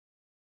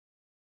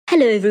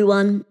Hello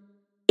everyone,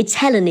 it's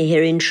Helena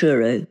here in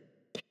Truro,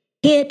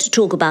 here to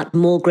talk about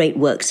more great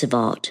works of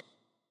art.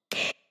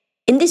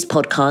 In this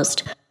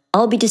podcast,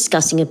 I'll be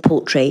discussing a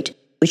portrait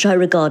which I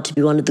regard to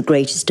be one of the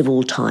greatest of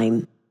all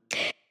time.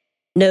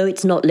 No,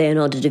 it's not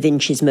Leonardo da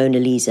Vinci's Mona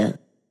Lisa.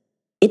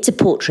 It's a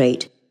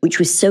portrait which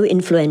was so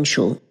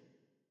influential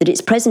that its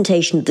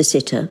presentation of the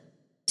sitter,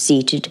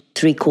 seated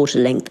 3/4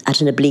 length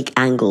at an oblique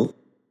angle,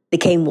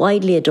 became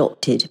widely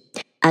adopted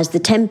as the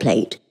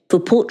template for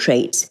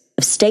portraits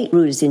of state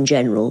rulers in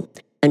general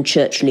and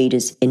church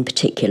leaders in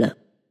particular.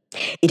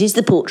 It is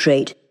the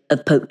portrait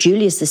of Pope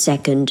Julius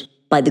II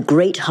by the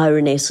great High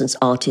Renaissance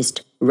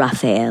artist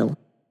Raphael.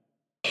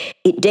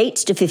 It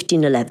dates to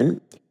 1511.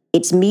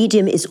 Its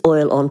medium is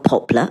oil on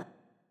poplar.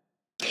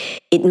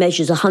 It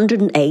measures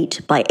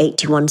 108 by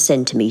 81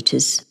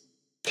 centimetres.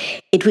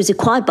 It was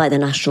acquired by the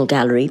National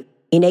Gallery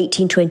in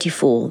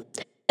 1824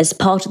 as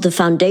part of the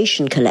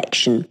Foundation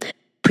collection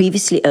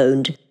previously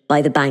owned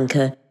by the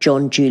banker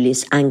John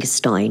Julius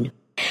Angerstein,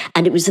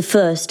 and it was the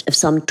first of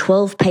some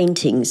 12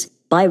 paintings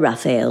by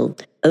Raphael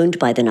owned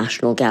by the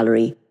National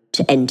Gallery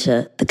to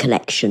enter the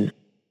collection.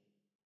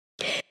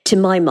 To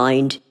my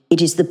mind,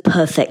 it is the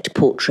perfect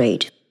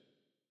portrait.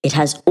 It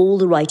has all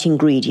the right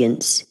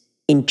ingredients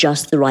in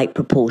just the right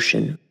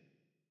proportion.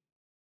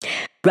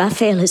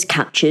 Raphael has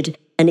captured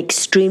an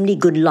extremely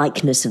good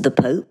likeness of the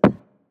Pope.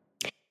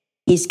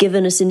 He's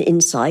given us an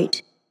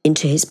insight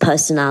into his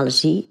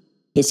personality,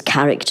 his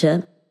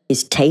character,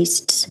 his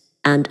tastes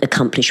and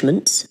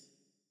accomplishments.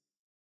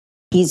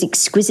 He's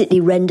exquisitely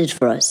rendered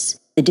for us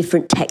the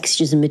different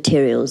textures and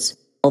materials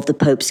of the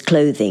Pope's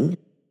clothing,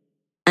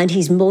 and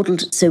he's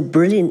modelled so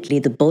brilliantly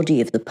the body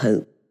of the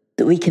Pope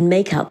that we can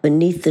make out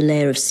beneath the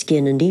layer of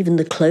skin and even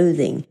the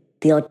clothing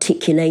the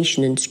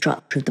articulation and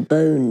structure of the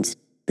bones,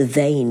 the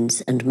veins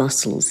and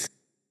muscles.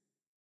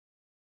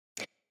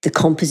 The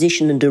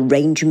composition and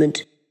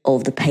arrangement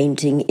of the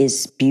painting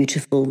is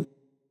beautiful,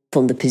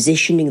 from the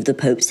positioning of the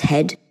Pope's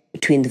head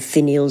between the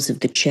finials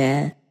of the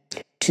chair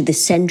to the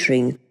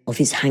centering of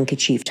his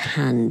handkerchiefed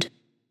hand.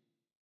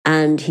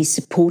 And he's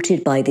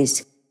supported by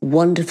this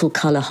wonderful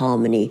colour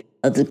harmony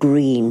of the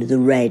green, the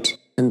red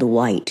and the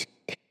white,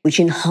 which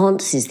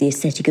enhances the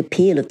aesthetic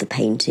appeal of the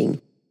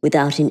painting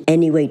without in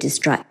any way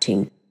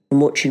distracting from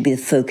what should be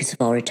the focus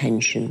of our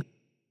attention,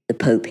 the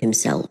Pope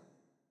himself.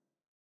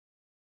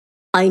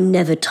 I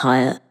never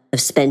tire of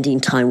spending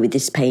time with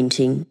this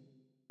painting,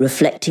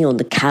 reflecting on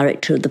the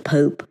character of the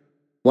Pope,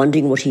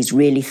 wondering what he's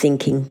really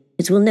thinking,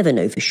 as we'll never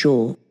know for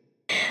sure,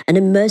 and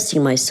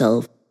immersing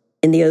myself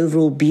in the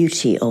overall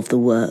beauty of the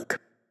work,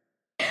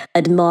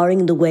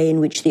 admiring the way in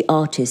which the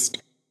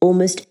artist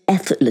almost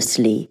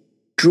effortlessly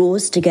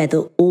draws together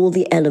all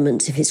the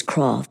elements of his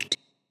craft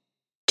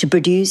to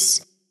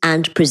produce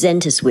and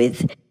present us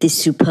with this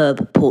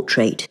superb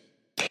portrait.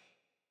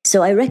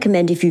 So I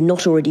recommend, if you've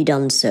not already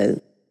done so,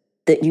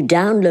 that you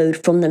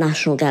download from the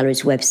National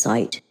Gallery's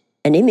website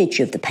an image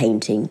of the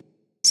painting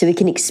so we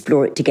can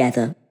explore it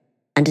together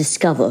and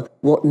discover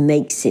what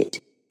makes it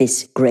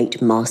this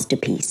great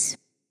masterpiece.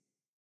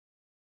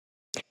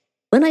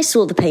 When I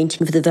saw the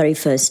painting for the very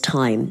first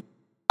time,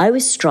 I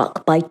was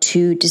struck by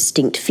two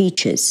distinct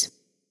features.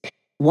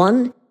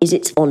 One is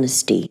its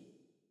honesty.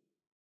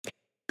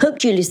 Pope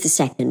Julius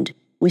II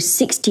was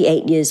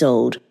 68 years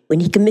old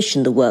when he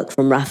commissioned the work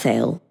from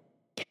Raphael,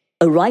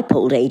 a ripe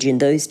old age in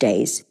those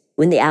days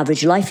when the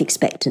average life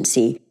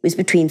expectancy was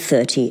between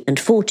 30 and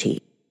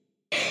 40.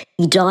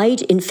 He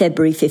died in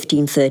February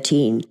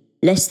 1513,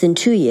 less than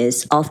 2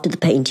 years after the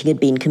painting had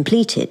been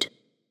completed.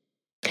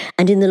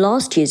 And in the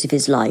last years of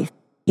his life,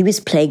 he was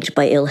plagued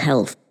by ill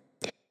health.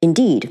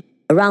 Indeed,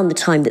 around the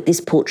time that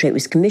this portrait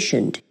was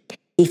commissioned,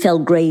 he fell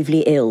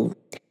gravely ill,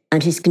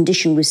 and his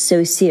condition was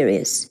so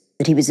serious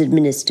that he was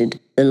administered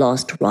the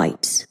last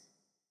rites.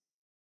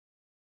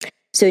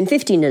 So in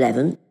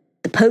 1511,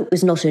 the Pope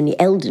was not only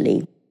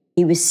elderly,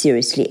 he was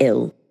seriously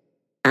ill,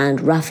 and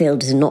Raphael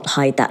does not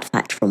hide that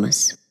fact from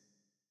us.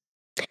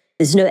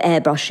 There's no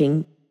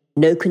airbrushing,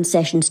 no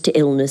concessions to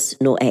illness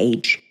nor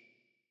age.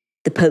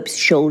 The Pope's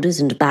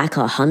shoulders and back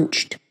are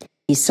hunched.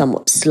 He's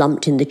somewhat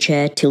slumped in the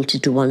chair,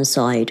 tilted to one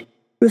side,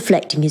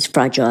 reflecting his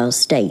fragile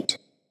state.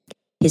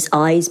 His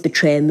eyes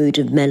betray a mood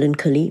of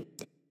melancholy,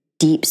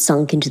 deep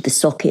sunk into the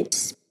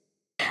sockets,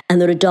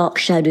 and there are dark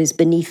shadows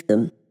beneath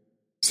them,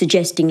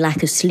 suggesting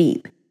lack of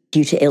sleep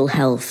due to ill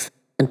health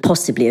and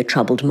possibly a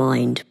troubled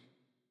mind.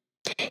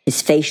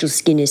 His facial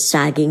skin is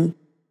sagging,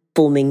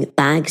 forming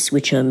bags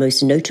which are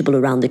most notable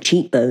around the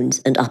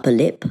cheekbones and upper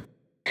lip,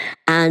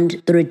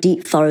 and there are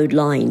deep furrowed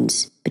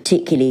lines,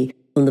 particularly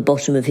from the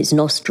bottom of his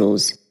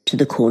nostrils to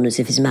the corners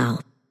of his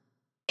mouth.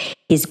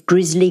 His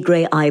grizzly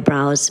grey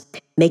eyebrows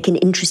make an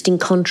interesting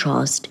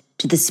contrast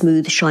to the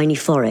smooth, shiny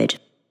forehead,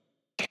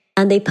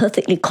 and they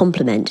perfectly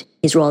complement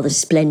his rather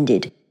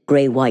splendid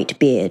grey-white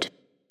beard.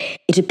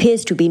 It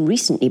appears to have been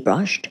recently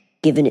brushed,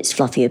 given its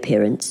fluffy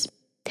appearance,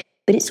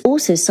 but it's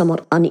also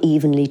somewhat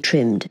unevenly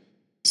trimmed,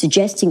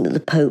 suggesting that the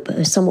Pope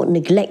has somewhat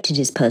neglected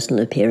his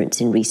personal appearance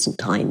in recent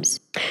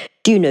times,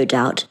 due no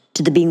doubt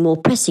to there being more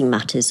pressing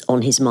matters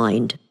on his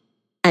mind.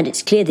 And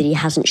it's clear that he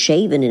hasn't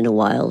shaven in a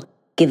while,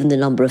 given the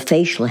number of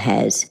facial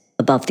hairs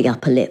above the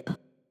upper lip.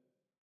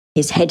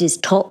 His head is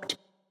topped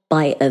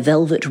by a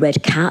velvet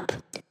red cap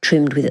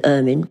trimmed with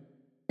ermine,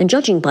 and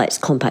judging by its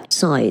compact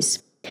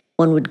size,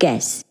 one would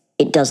guess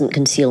it doesn't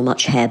conceal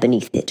much hair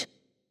beneath it.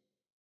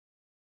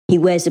 He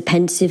wears a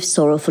pensive,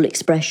 sorrowful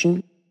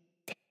expression.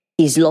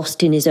 He's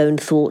lost in his own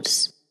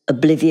thoughts,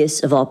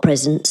 oblivious of our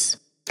presence,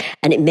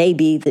 and it may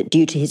be that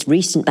due to his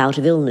recent bout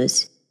of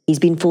illness, he's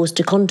been forced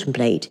to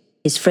contemplate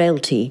his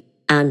frailty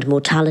and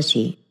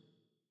mortality.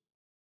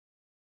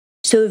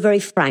 So a very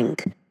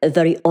frank, a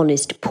very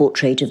honest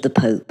portrait of the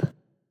Pope.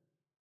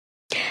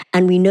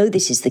 And we know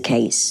this is the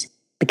case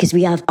because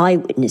we have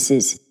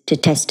eyewitnesses to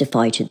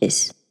testify to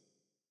this.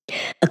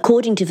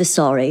 According to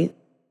Vasari,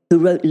 who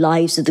wrote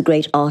Lives of the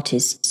Great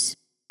Artists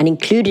and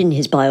included in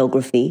his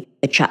biography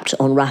a chapter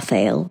on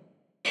Raphael,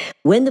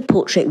 when the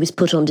portrait was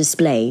put on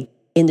display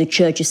in the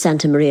Church of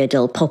Santa Maria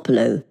del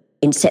Popolo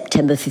in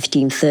September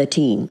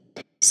 1513,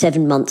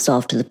 7 months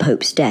after the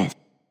Pope's death,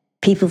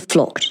 people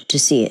flocked to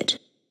see it.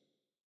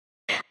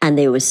 And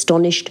they were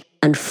astonished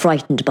and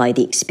frightened by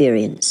the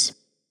experience,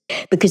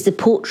 because the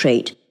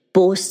portrait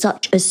bore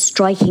such a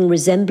striking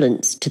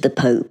resemblance to the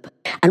Pope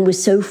and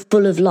was so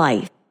full of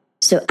life,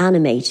 so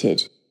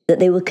animated, that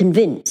they were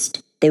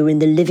convinced they were in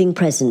the living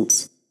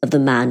presence of the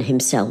man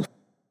himself.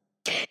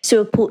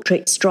 So a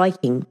portrait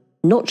striking,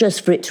 not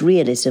just for its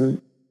realism,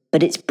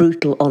 but its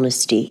brutal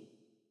honesty.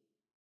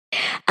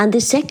 And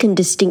the second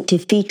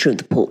distinctive feature of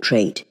the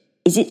portrait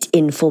is its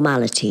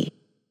informality.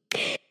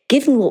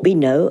 Given what we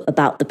know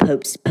about the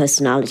Pope's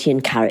personality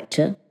and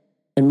character,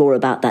 and more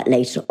about that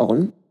later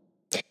on,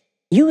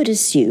 you would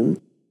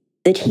assume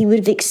that he would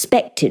have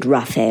expected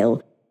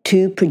Raphael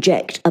to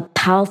project a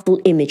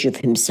powerful image of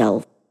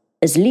himself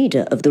as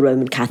leader of the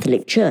Roman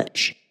Catholic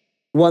Church,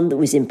 one that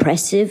was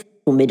impressive,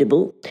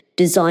 formidable,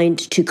 designed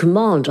to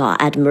command our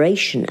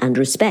admiration and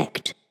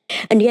respect.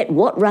 And yet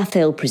what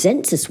Raphael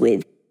presents us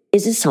with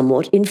is a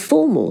somewhat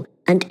informal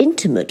and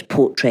intimate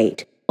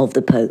portrait of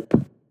the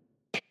Pope.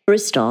 For a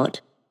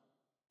start,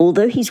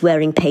 although he's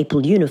wearing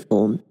papal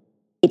uniform,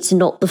 it's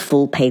not the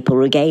full papal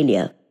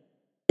regalia.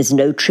 There's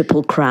no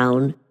triple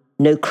crown,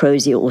 no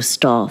crozier or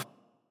staff,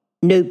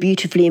 no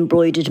beautifully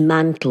embroidered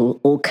mantle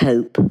or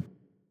cope.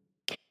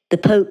 The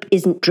Pope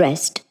isn't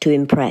dressed to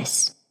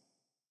impress.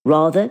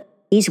 Rather,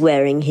 he's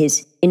wearing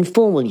his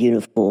informal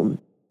uniform,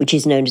 which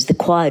is known as the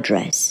choir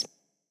dress,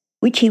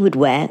 which he would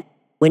wear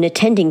when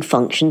attending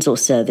functions or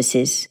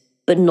services,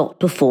 but not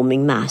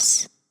performing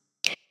Mass.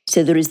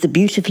 So there is the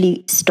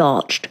beautifully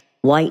starched,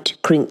 white,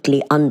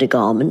 crinkly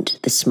undergarment,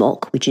 the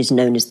smock, which is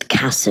known as the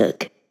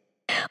cassock.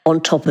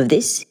 On top of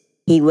this,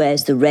 he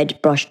wears the red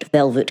brushed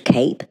velvet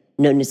cape,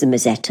 known as the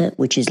mozzetta,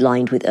 which is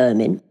lined with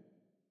ermine.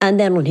 And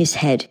then on his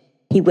head,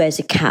 he wears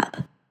a cap,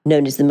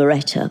 known as the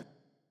moretta,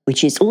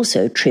 which is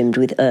also trimmed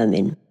with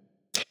ermine.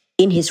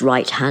 In his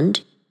right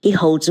hand, he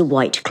holds a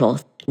white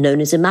cloth,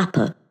 known as a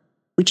mappa,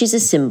 which is a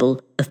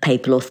symbol of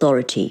papal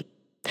authority.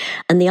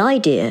 And the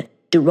idea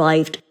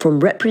derived from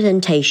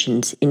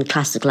representations in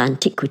classical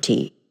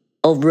antiquity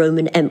of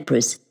Roman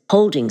emperors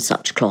holding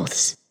such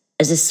cloths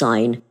as a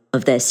sign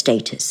of their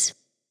status.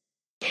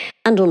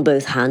 And on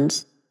both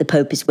hands, the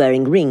Pope is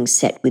wearing rings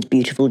set with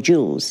beautiful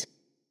jewels,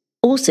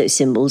 also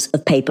symbols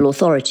of papal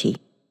authority.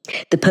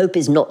 The Pope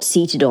is not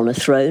seated on a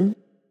throne,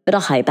 but a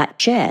high-backed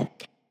chair,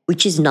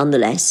 which is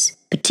nonetheless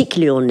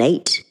particularly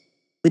ornate,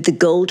 with the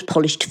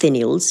gold-polished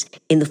finials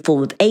in the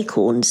form of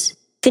acorns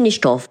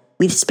finished off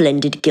with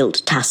splendid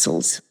gilt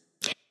tassels.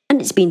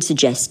 And it's been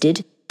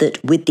suggested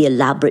that with the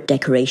elaborate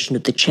decoration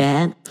of the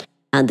chair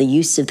and the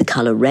use of the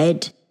colour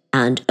red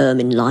and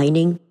ermine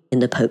lining in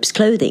the Pope's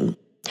clothing,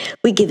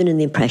 we're given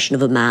an impression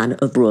of a man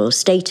of royal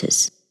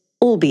status,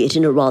 albeit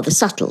in a rather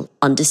subtle,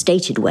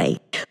 understated way,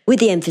 with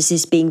the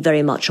emphasis being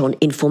very much on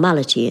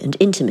informality and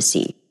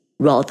intimacy,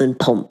 rather than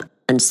pomp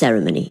and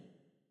ceremony.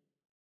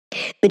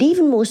 But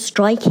even more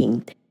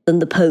striking than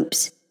the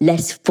Pope's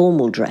less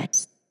formal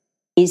dress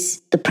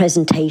is the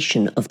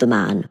presentation of the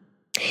man.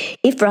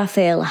 If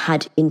Raphael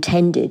had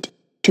intended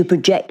to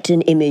project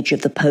an image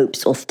of the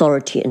Pope's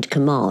authority and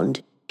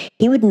command,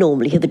 he would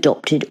normally have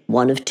adopted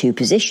one of two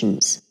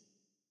positions.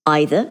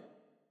 Either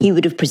he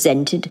would have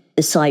presented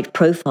the side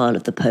profile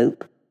of the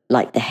Pope,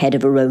 like the head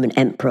of a Roman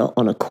emperor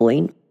on a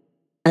coin,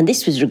 and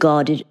this was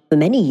regarded for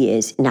many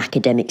years in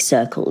academic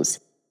circles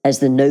as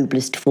the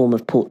noblest form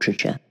of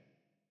portraiture.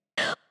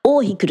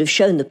 Or he could have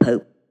shown the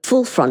Pope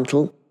full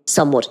frontal,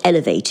 somewhat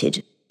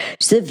elevated,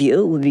 so the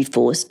viewer would be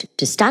forced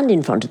to stand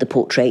in front of the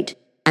portrait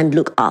and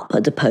look up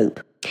at the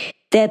Pope,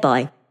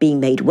 thereby being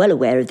made well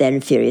aware of their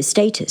inferior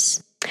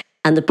status.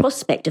 And the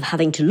prospect of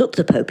having to look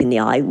the Pope in the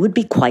eye would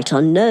be quite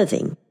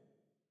unnerving.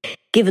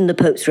 Given the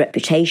Pope's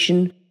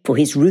reputation for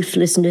his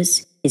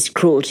ruthlessness, his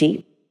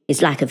cruelty,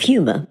 his lack of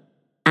humour,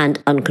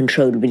 and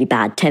uncontrollably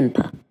bad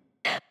temper.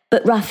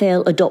 But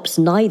Raphael adopts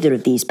neither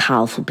of these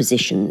powerful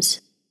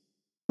positions.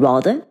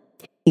 Rather,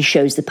 he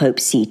shows the Pope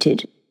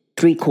seated,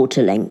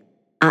 3/4 length,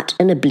 at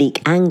an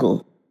oblique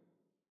angle.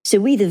 So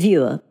we, the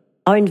viewer,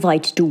 are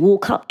invited to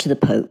walk up to the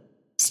Pope,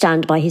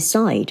 stand by his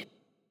side,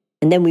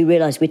 and then we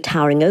realise we're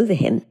towering over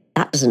him.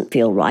 That doesn't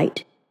feel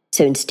right.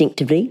 So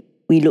instinctively,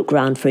 we look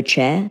round for a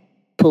chair,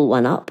 pull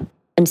one up,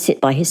 and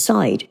sit by his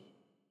side.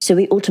 So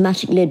we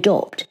automatically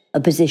adopt a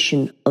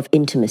position of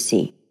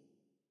intimacy.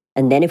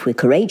 And then if we're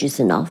courageous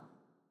enough,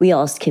 we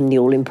ask him the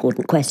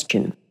all-important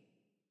question,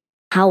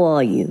 how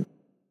are you?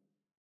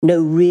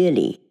 No,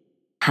 really,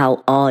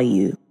 how are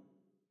you?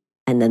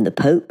 And then the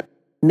Pope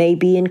may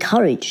be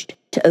encouraged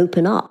to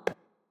open up,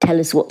 tell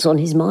us what's on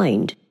his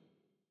mind,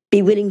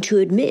 be willing to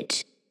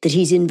admit that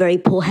he's in very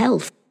poor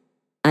health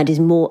and is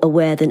more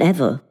aware than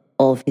ever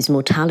of his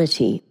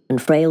mortality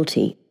and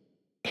frailty.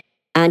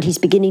 And he's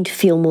beginning to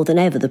feel more than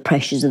ever the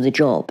pressures of the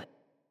job.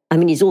 I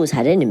mean, he's always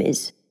had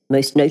enemies,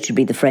 most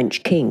notably the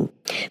French king,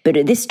 but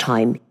at this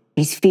time,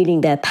 he's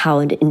feeling their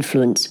power and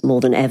influence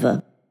more than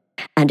ever,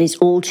 and is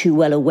all too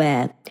well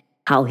aware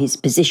how his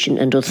position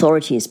and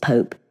authority as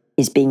Pope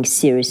is being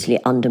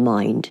seriously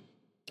undermined.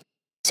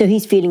 So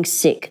he's feeling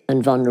sick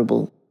and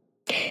vulnerable.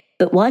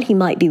 But while he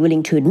might be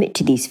willing to admit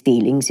to these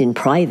feelings in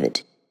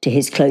private to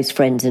his close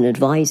friends and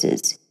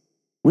advisors,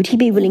 would he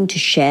be willing to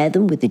share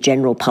them with the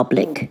general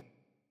public?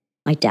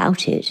 I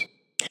doubt it.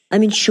 I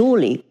mean,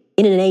 surely,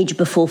 in an age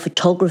before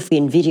photography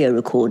and video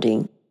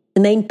recording,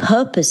 the main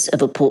purpose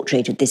of a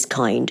portrait of this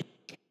kind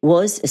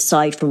was,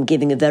 aside from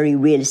giving a very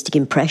realistic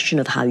impression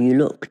of how you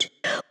looked,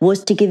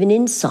 was to give an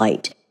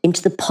insight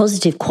into the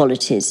positive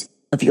qualities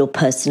of your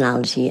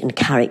personality and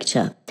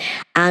character,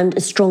 and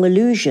a strong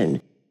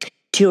allusion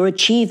to your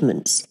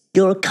achievements,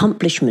 your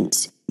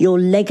accomplishments, your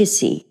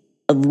legacy,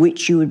 of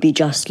which you would be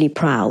justly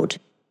proud.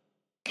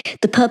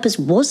 The purpose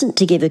wasn't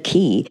to give a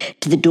key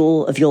to the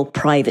door of your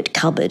private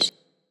cupboard,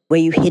 where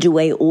you hid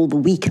away all the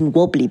weak and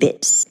wobbly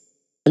bits,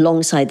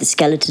 alongside the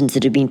skeletons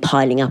that had been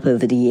piling up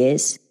over the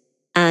years.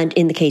 And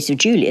in the case of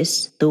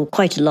Julius, there were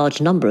quite a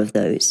large number of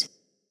those.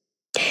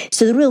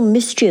 So the real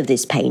mystery of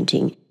this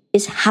painting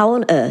is how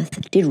on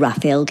earth did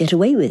Raphael get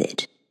away with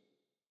it?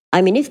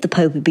 I mean, if the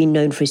Pope had been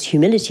known for his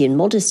humility and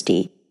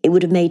modesty, it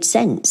would have made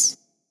sense.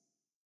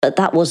 But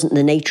that wasn't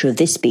the nature of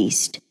this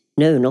beast.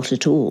 No, not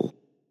at all.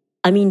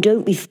 I mean,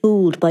 don't be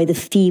fooled by the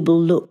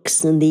feeble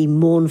looks and the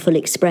mournful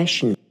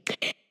expression.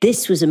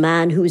 This was a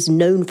man who was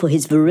known for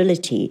his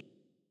virility,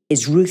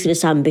 his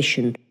ruthless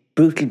ambition,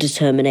 brutal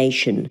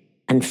determination,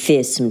 and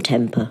fearsome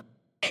temper.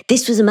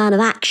 This was a man of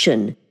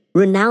action,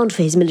 renowned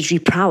for his military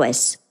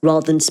prowess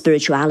rather than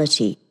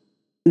spirituality,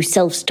 who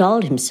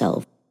self-styled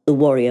himself the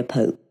warrior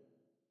Pope,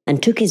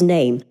 and took his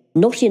name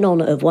not in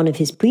honour of one of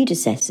his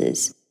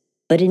predecessors,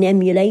 but in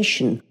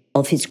emulation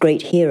of his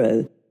great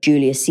hero,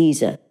 Julius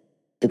Caesar,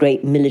 the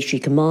great military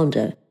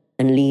commander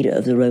and leader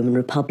of the Roman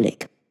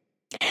Republic.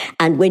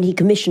 And when he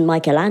commissioned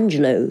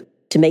Michelangelo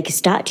to make a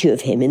statue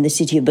of him in the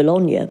city of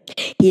Bologna,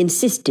 he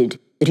insisted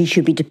that he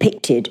should be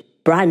depicted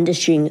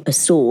brandishing a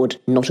sword,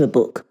 not a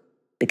book,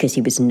 because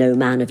he was no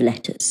man of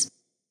letters.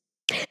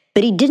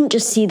 But he didn't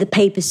just see the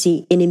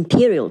papacy in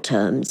imperial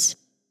terms.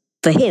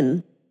 For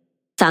him,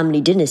 family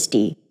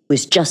dynasty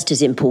was just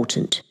as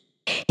important.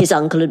 His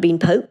uncle had been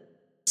Pope,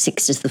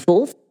 Sixtus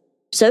IV,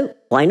 so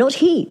why not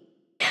he?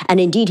 And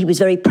indeed, he was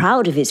very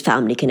proud of his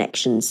family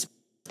connections.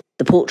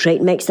 The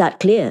portrait makes that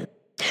clear.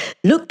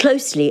 Look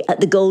closely at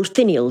the gold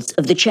finials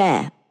of the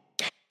chair.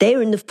 They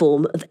are in the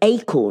form of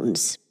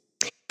acorns.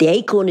 The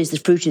acorn is the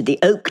fruit of the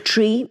oak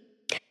tree,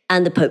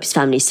 and the Pope's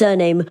family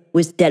surname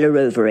was Della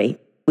Rovere,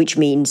 which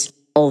means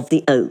of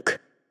the oak.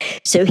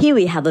 So here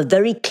we have a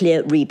very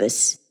clear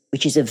rebus,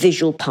 which is a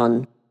visual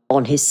pun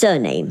on his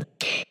surname.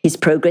 His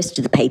progress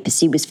to the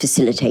papacy was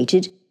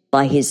facilitated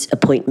by his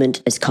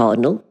appointment as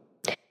cardinal,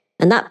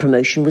 and that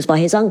promotion was by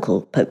his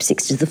uncle, Pope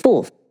Sixtus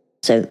IV,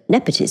 so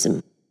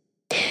nepotism.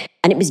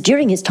 And it was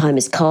during his time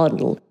as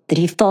cardinal that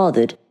he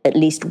fathered at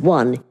least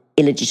one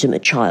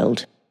illegitimate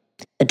child,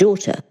 a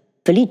daughter,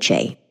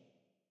 Felice.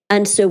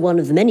 And so one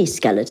of the many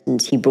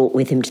skeletons he brought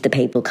with him to the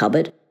papal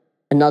cupboard,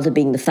 another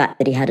being the fact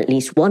that he had at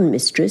least one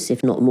mistress,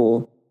 if not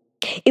more.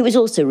 It was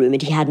also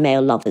rumoured he had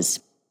male lovers,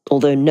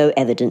 although no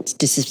evidence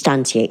to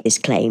substantiate this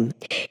claim.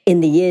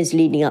 In the years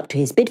leading up to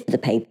his bid for the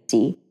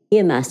papacy, he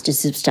amassed a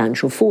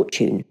substantial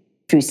fortune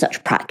through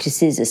such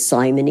practices as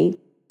simony,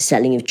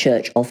 selling of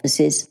church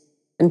offices,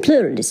 and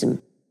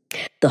pluralism,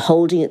 the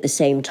holding at the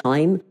same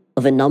time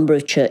of a number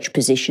of church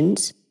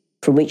positions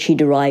from which he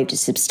derived a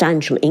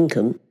substantial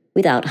income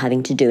without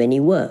having to do any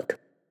work.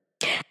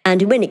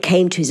 And when it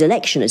came to his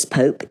election as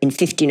Pope in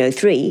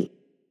 1503,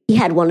 he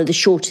had one of the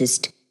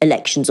shortest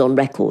elections on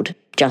record,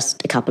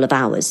 just a couple of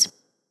hours.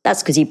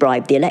 That's because he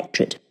bribed the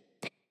electorate.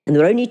 And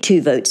there were only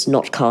 2 votes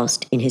not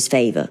cast in his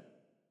favour.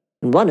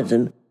 And one of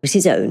them was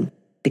his own,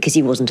 because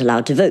he wasn't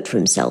allowed to vote for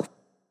himself.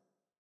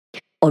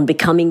 On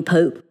becoming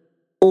Pope,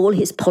 all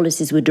his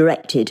policies were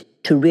directed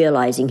to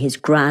realising his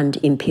grand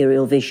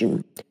imperial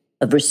vision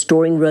of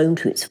restoring Rome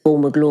to its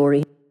former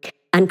glory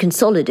and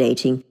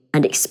consolidating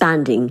and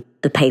expanding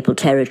the papal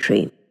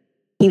territory.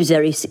 He was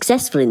very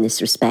successful in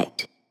this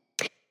respect.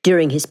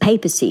 During his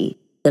papacy,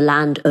 the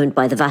land owned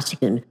by the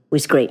Vatican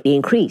was greatly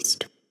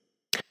increased.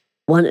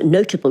 One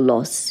notable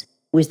loss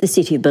was the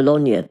city of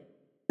Bologna,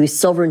 whose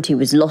sovereignty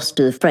was lost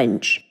to the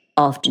French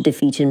after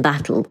defeat in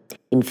battle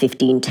in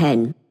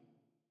 1510.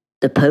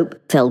 The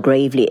Pope fell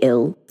gravely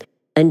ill,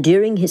 and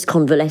during his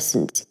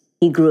convalescence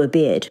he grew a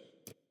beard,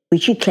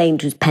 which he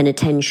claimed was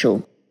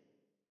penitential,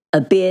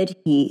 a beard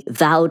he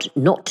vowed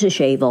not to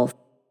shave off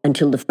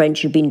until the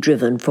French had been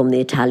driven from the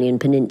Italian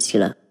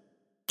peninsula.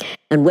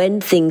 And when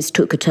things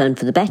took a turn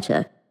for the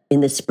better,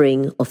 in the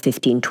spring of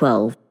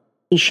 1512,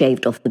 he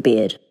shaved off the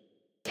beard.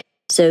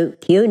 So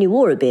he only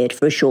wore a beard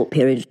for a short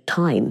period of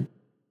time,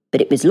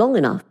 but it was long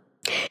enough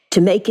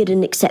to make it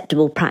an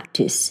acceptable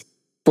practice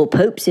for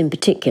popes in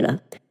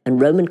particular, and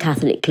Roman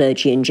Catholic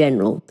clergy in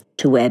general,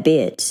 to wear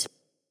beards.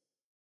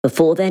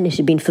 Before then, it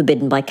had been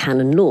forbidden by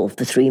canon law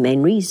for three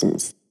main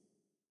reasons.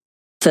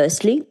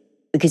 Firstly,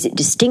 because it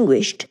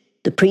distinguished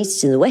the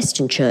priests in the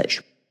Western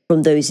Church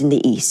from those in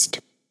the East,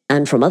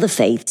 and from other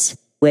faiths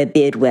where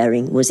beard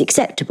wearing was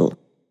acceptable.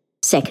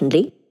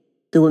 Secondly,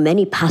 there were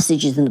many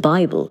passages in the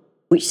Bible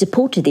which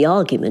supported the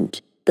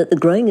argument that the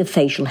growing of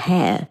facial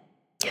hair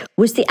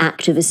was the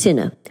act of a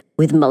sinner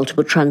with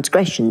multiple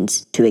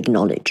transgressions to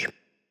acknowledge,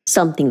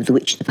 something with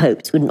which the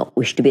popes would not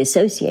wish to be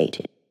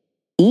associated,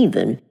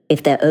 even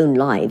if their own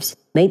lives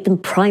made them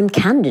prime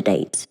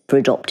candidates for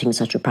adopting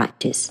such a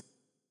practice.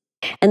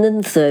 And then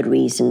the third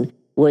reason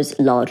was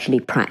largely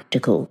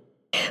practical.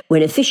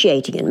 When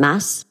officiating at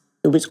Mass,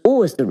 there was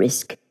always the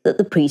risk that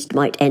the priest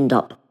might end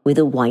up with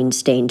a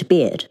wine-stained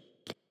beard.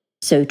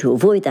 So to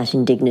avoid that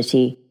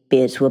indignity,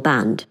 beards were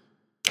banned.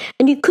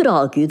 And you could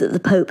argue that the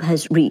Pope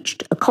has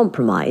reached a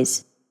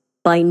compromise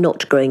by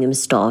not growing a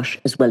moustache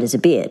as well as a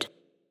beard.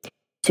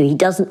 So he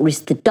doesn't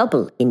risk the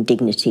double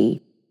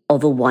indignity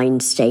of a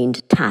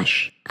wine-stained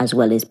tache as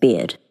well as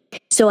beard.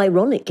 So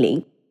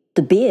ironically,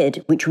 the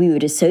beard, which we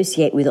would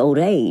associate with old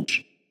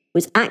age,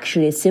 was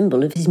actually a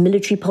symbol of his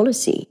military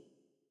policy,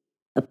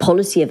 a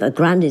policy of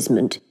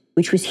aggrandizement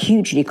which was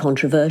hugely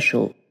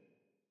controversial.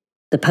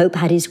 The Pope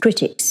had his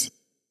critics,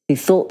 who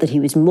thought that he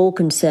was more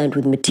concerned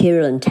with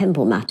material and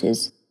temporal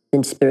matters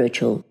than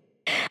spiritual,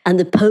 and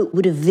the Pope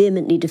would have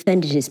vehemently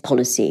defended his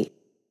policy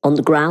on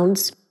the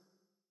grounds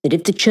that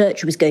if the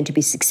Church was going to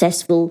be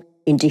successful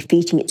in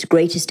defeating its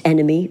greatest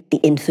enemy, the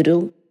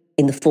infidel,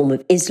 in the form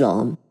of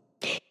Islam,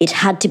 it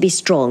had to be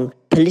strong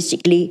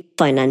politically,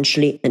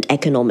 financially, and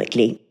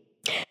economically.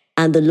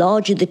 And the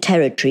larger the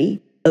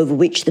territory over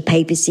which the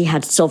papacy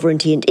had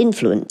sovereignty and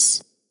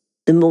influence,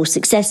 the more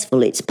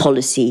successful its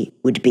policy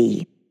would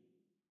be.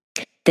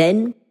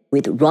 Then,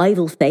 with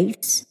rival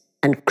faiths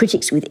and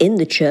critics within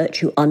the Church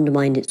who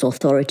undermined its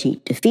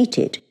authority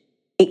defeated,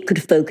 it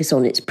could focus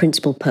on its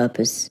principal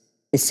purpose,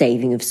 the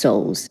saving of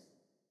souls.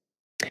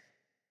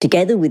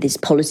 Together with his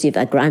policy of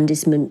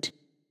aggrandizement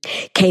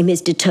came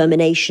his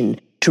determination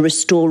to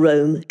restore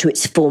Rome to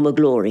its former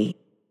glory.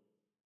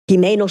 He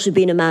may not have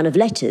been a man of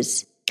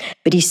letters,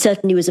 but he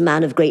certainly was a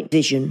man of great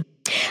vision,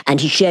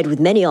 and he shared with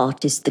many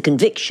artists the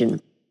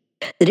conviction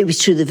that it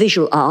was through the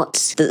visual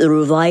arts that the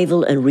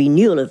revival and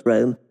renewal of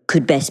Rome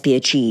could best be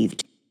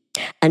achieved.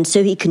 And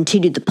so he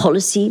continued the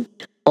policy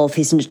of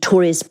his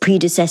notorious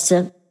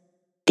predecessor,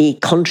 the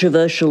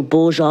controversial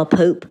bourgeois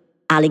Pope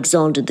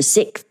Alexander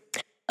VI,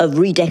 of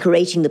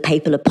redecorating the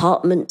papal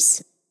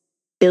apartments,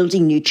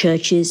 building new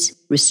churches,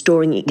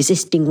 restoring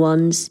existing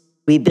ones,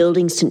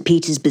 rebuilding St.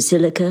 Peter's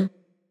Basilica,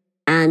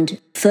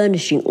 and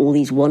furnishing all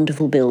these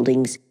wonderful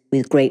buildings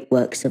with great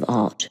works of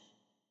art.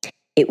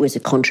 It was a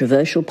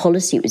controversial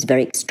policy, it was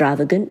very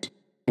extravagant,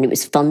 and it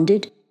was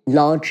funded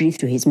largely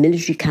through his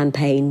military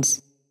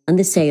campaigns and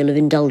the sale of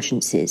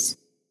indulgences,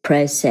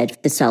 prayers said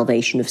for the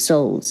salvation of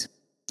souls.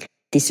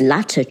 This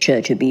latter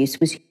church abuse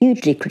was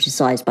hugely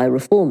criticised by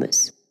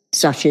reformers,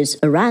 such as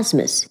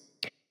Erasmus,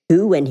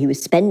 who, when he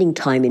was spending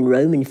time in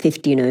Rome in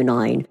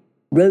 1509,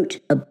 wrote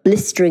a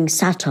blistering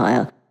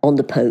satire on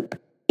the Pope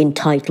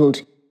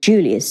entitled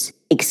Julius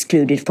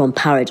Excluded from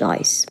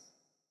Paradise.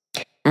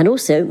 And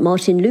also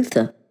Martin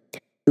Luther,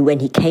 who, when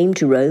he came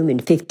to Rome in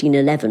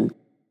 1511,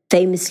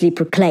 famously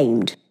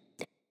proclaimed,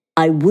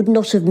 "I would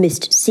not have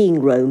missed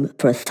seeing Rome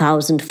for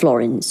 1,000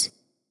 florins,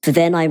 for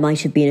then I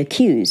might have been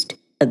accused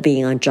of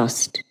being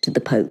unjust to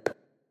the Pope."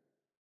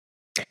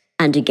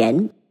 And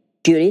again,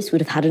 Julius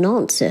would have had an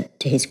answer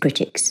to his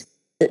critics,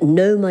 that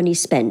no money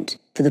spent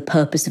for the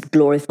purpose of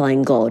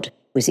glorifying God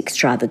was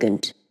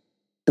extravagant.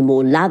 The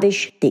more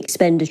lavish the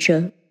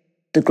expenditure,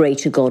 the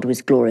greater God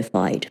was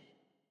glorified.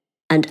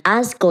 And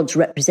as God's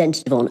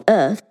representative on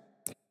earth,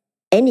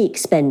 any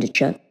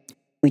expenditure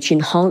which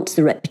enhanced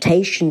the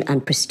reputation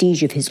and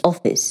prestige of his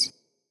office,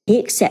 he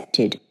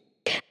accepted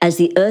as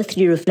the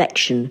earthly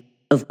reflection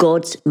of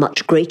God's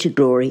much greater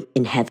glory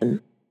in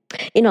heaven.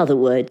 In other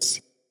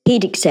words,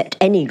 he'd accept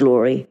any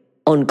glory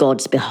on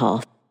God's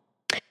behalf.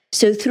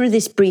 So through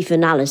this brief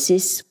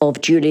analysis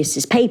of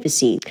Julius's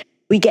papacy,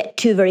 we get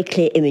two very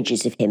clear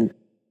images of him.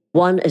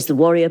 One as the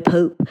warrior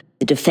pope,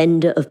 the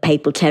defender of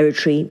papal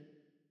territory,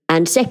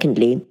 and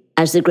secondly,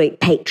 as the great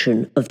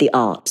patron of the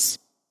arts,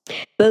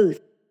 both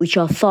which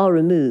are far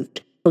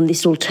removed from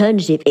this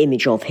alternative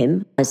image of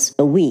him as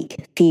a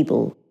weak,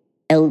 feeble,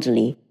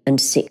 elderly, and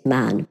sick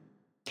man,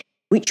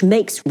 which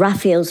makes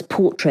Raphael's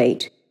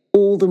portrait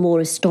all the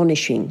more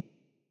astonishing.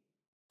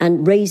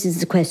 and raises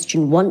the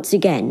question once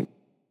again,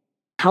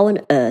 how on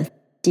earth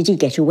did he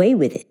get away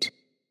with it?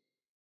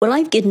 Well,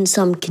 I've given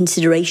some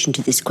consideration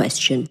to this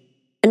question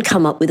and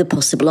come up with a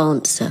possible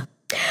answer.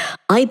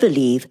 I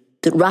believe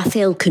that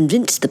Raphael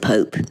convinced the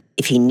Pope,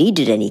 if he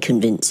needed any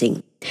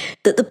convincing,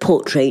 that the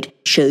portrait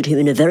showed him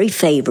in a very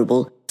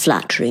favourable,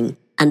 flattering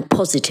and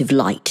positive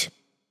light.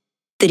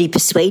 That he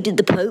persuaded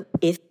the Pope,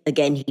 if,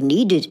 again, he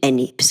needed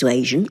any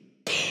persuasion,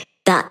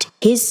 that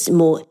his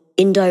more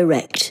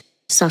indirect,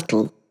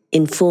 subtle,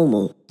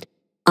 informal,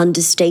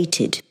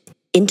 understated,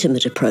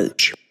 intimate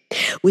approach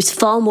was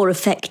far more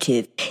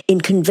effective in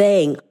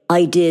conveying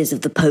ideas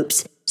of the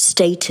Pope's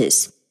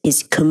status,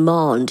 his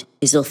command,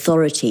 his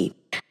authority,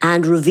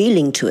 and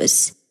revealing to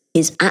us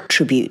his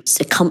attributes,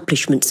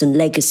 accomplishments, and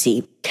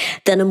legacy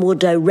than a more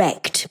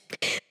direct,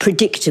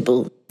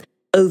 predictable,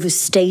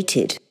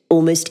 overstated,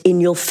 almost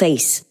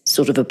in-your-face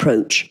sort of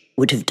approach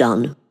would have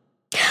done.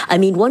 I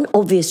mean, one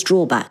obvious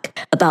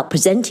drawback about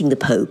presenting the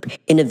Pope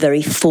in a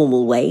very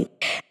formal way,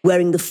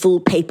 wearing the full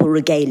papal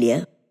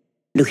regalia,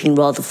 looking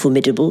rather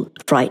formidable,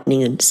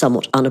 frightening, and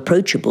somewhat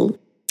unapproachable,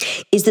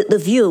 is that the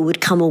viewer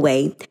would come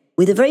away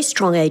with a very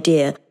strong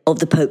idea of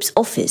the Pope's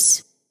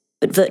office,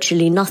 but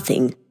virtually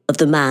nothing of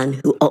the man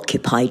who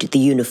occupied the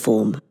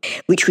uniform,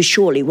 which was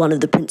surely one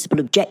of the principal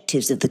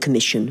objectives of the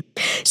commission.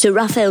 So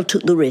Raphael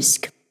took the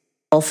risk,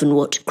 often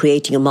what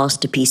creating a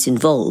masterpiece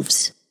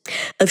involves,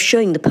 of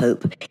showing the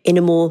Pope in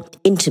a more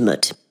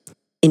intimate,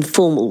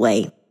 informal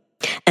way,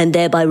 and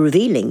thereby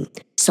revealing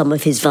some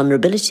of his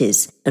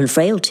vulnerabilities and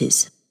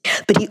frailties.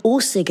 But he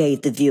also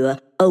gave the viewer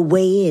a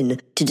way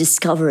in to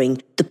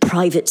discovering the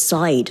private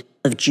side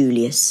of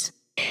Julius.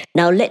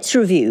 Now let's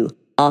review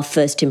our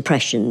first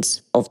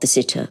impressions of the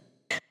sitter.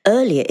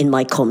 Earlier in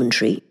my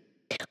commentary,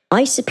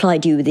 I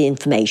supplied you with the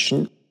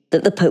information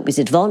that the Pope was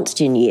advanced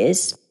in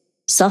years,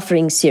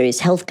 suffering serious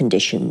health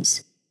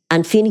conditions,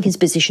 and feeling his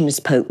position as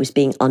Pope was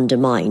being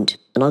undermined.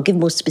 And I'll give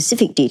more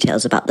specific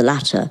details about the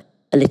latter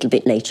a little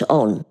bit later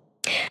on.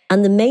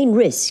 And the main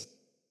risk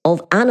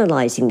of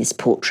analysing this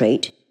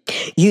portrait,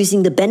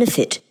 using the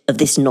benefit of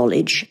this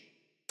knowledge,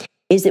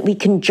 is that we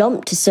can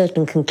jump to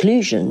certain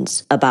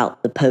conclusions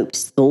about the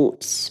Pope's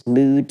thoughts,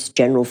 moods,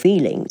 general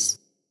feelings,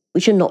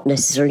 which are not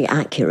necessarily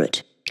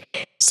accurate.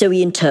 So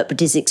we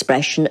interpret his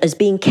expression as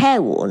being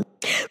careworn,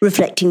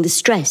 reflecting the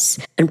stress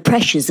and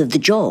pressures of the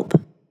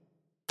job.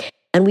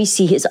 And we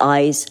see his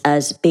eyes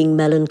as being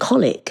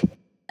melancholic,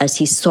 as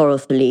he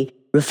sorrowfully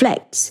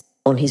reflects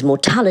on his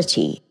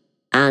mortality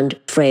and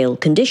frail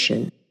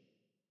condition.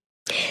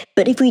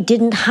 But if we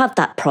didn't have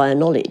that prior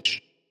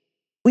knowledge,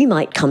 we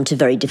might come to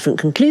very different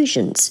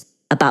conclusions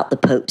about the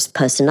Pope's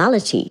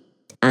personality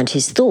and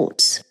his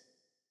thoughts.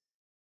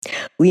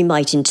 We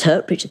might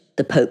interpret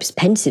the Pope's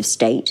pensive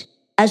state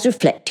as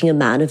reflecting a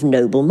man of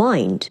noble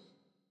mind,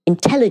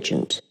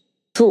 intelligent,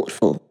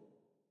 thoughtful.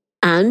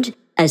 And,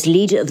 as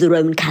leader of the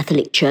Roman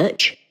Catholic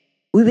Church,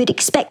 we would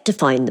expect to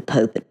find the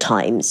Pope at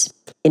times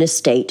in a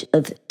state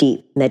of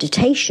deep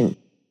meditation,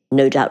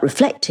 no doubt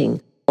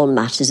reflecting on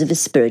matters of a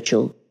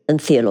spiritual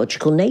and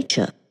theological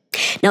nature.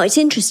 Now, it's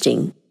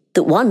interesting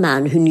that one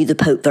man who knew the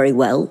Pope very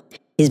well,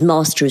 his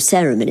master of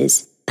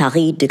ceremonies,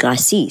 Paris de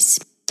Gracis,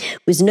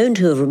 was known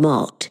to have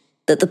remarked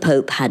that the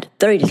Pope had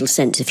very little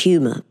sense of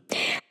humour,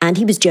 and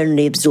he was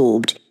generally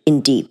absorbed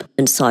in deep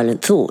and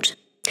silent thought.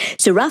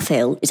 So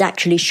Raphael is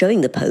actually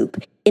showing the Pope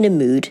in a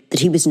mood that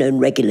he was known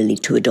regularly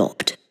to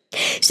adopt.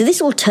 So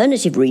this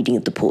alternative reading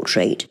of the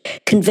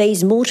portrait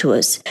conveys more to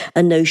us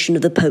a notion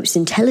of the Pope's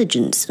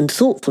intelligence and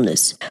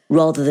thoughtfulness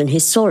rather than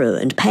his sorrow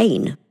and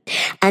pain.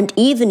 And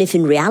even if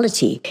in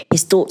reality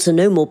his thoughts are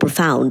no more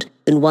profound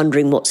than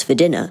wondering what's for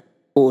dinner,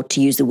 or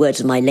to use the words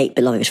of my late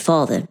beloved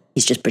father,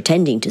 he's just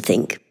pretending to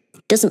think,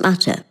 it doesn't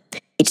matter.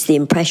 It's the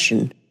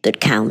impression that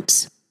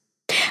counts.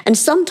 And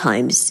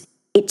sometimes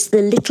it's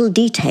the little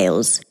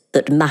details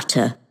that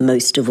matter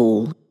most of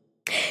all.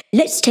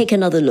 Let's take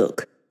another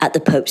look at the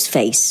Pope's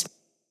face.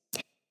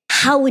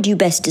 How would you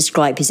best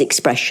describe his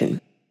expression?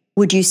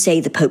 Would you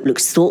say the Pope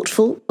looks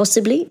thoughtful,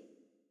 possibly?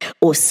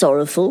 Or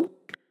sorrowful?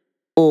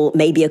 Or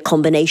maybe a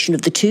combination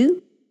of the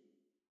two?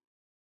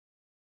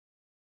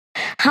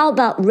 How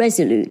about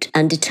resolute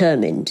and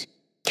determined?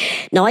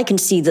 Now, I can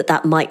see that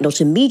that might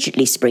not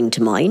immediately spring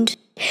to mind,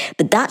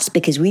 but that's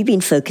because we've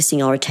been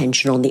focusing our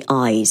attention on the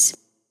eyes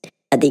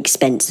at the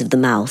expense of the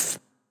mouth.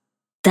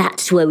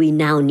 That's where we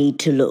now need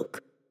to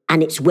look,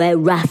 and it's where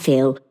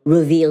Raphael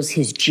reveals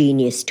his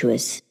genius to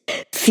us.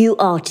 Few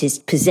artists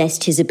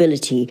possessed his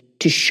ability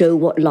to show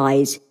what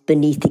lies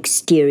beneath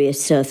exterior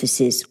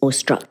surfaces or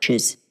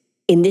structures.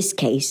 In this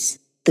case,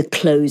 the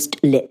closed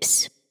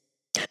lips.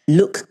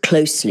 Look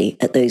closely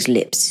at those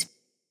lips,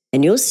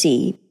 and you'll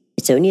see,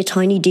 it's only a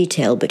tiny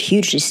detail but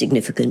hugely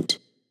significant,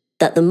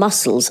 that the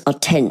muscles are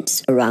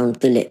tense around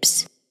the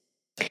lips.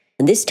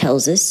 And this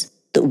tells us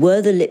that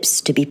were the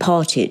lips to be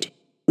parted,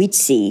 we'd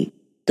see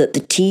that the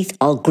teeth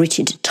are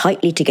gritted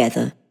tightly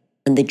together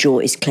and the jaw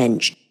is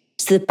clenched.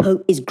 So the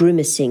Pope is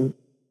grimacing,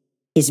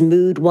 his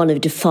mood one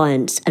of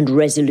defiance and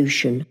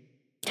resolution.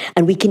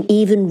 And we can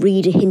even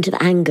read a hint of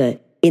anger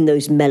in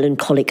those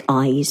melancholic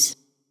eyes.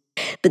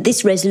 But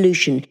this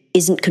resolution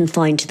isn't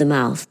confined to the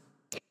mouth.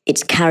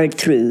 It's carried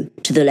through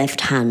to the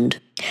left hand.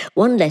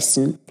 One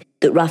lesson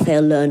that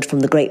Raphael learned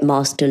from the great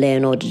master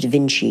Leonardo da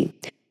Vinci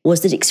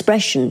was that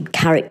expression,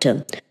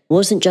 character,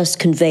 wasn't just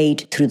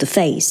conveyed through the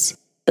face,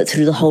 but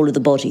through the whole of the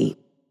body,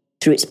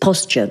 through its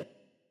posture,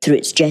 through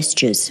its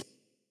gestures.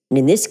 And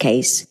in this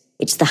case,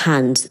 it's the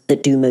hands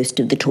that do most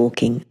of the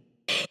talking.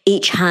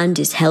 Each hand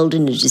is held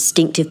in a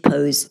distinctive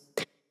pose,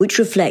 which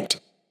reflect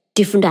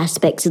different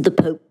aspects of the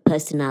Pope's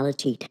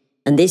personality,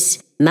 and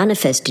this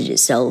manifested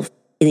itself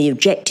in the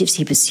objectives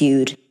he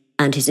pursued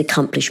and his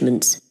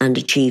accomplishments and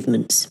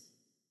achievements.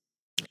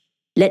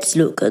 Let's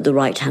look at the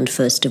right hand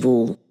first of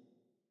all.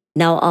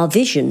 Now, our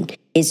vision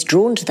is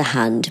drawn to the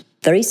hand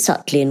very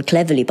subtly and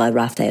cleverly by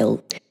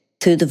Raphael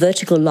through the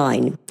vertical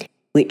line,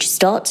 which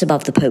starts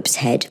above the Pope's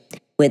head,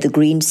 where the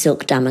green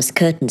silk damask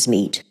curtains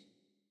meet,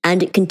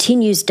 and it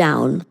continues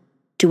down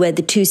to where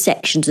the two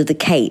sections of the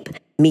cape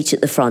meet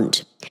at the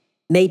front,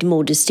 made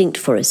more distinct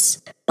for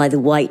us by the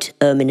white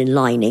ermine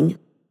lining,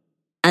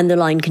 and the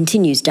line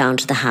continues down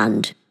to the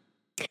hand.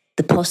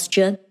 The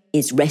posture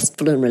is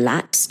restful and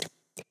relaxed,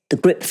 the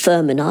grip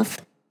firm enough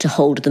to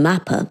hold the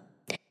mapper,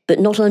 but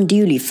not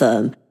unduly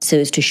firm so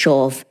as to show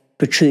off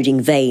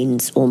protruding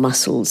veins or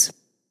muscles.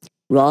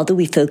 Rather,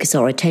 we focus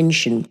our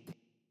attention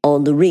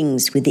on the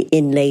rings with the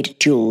inlaid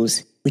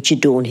jewels which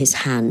adorn his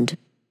hand.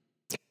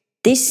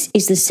 This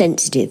is the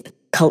sensitive,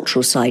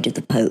 cultural side of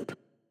the Pope.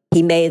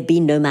 He may have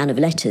been no man of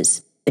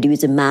letters, but he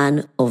was a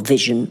man of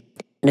vision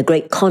and a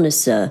great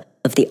connoisseur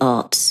of the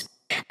arts.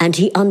 And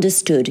he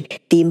understood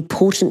the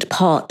important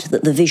part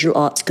that the visual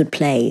arts could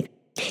play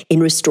in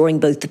restoring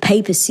both the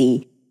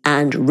papacy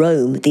and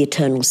Rome, the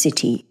eternal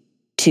city,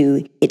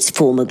 to its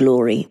former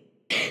glory.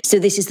 So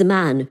this is the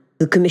man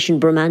who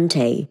commissioned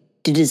Bramante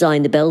to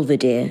design the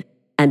Belvedere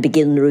and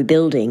begin the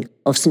rebuilding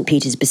of St.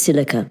 Peter's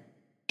Basilica.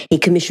 He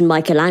commissioned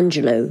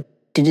Michelangelo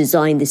to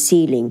design the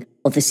ceiling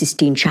of the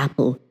Sistine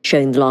Chapel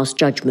showing the Last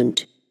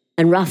Judgment,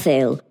 and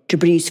Raphael to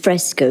produce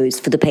frescoes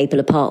for the papal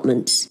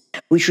apartments,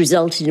 which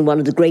resulted in one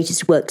of the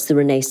greatest works of the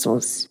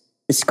Renaissance,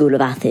 the School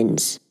of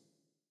Athens.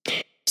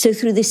 So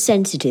through this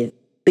sensitive,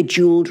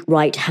 bejeweled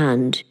right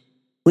hand,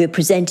 we are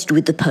presented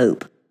with the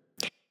Pope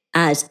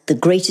as the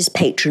greatest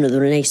patron of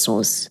the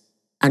Renaissance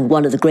and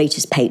one of the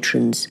greatest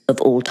patrons of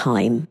all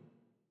time.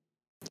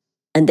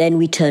 And then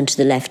we turn to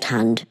the left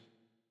hand.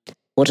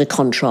 What a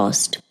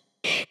contrast.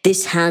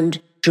 This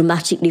hand,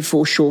 dramatically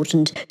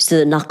foreshortened so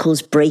the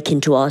knuckles break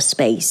into our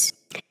space,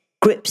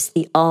 grips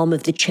the arm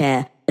of the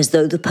chair as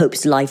though the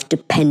Pope's life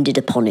depended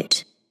upon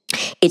it.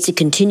 It's a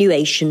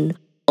continuation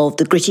of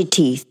the gritted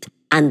teeth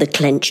and the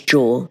clenched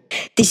jaw.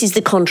 This is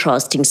the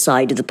contrasting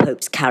side of the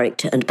Pope's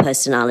character and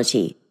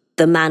personality,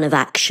 the man of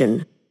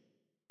action,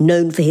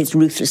 known for his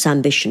ruthless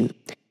ambition,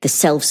 the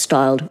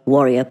self-styled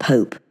warrior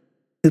Pope,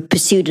 who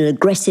pursued an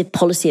aggressive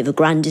policy of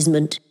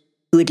aggrandizement,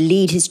 who would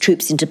lead his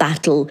troops into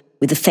battle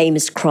with the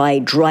famous cry,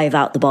 "Drive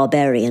out the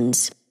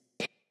barbarians,"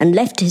 and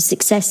left to his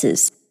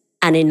successors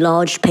an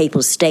enlarged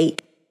papal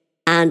state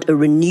and a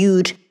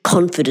renewed,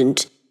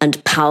 confident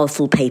and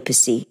powerful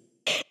papacy.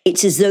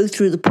 It's as though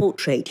through the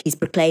portrait he's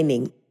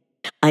proclaiming,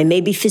 "I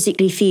may be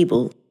physically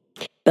feeble,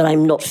 but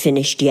I'm not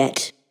finished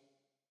yet.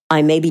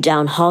 I may be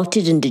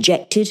downhearted and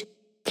dejected,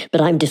 but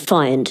I'm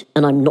defiant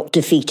and I'm not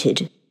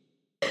defeated.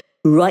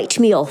 Write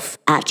me off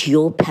at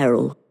your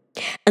peril."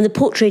 And the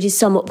portrait is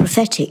somewhat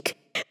prophetic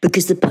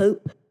because the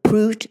Pope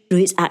proved through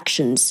his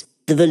actions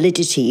the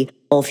validity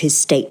of his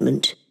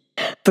statement.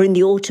 For in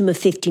the autumn of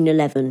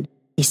 1511,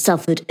 he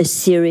suffered a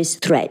serious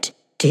threat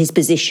to his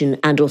position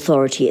and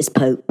authority as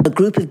Pope. A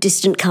group of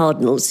distant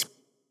cardinals,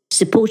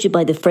 supported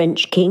by the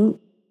French king,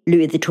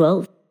 Louis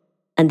XII,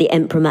 and the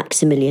Emperor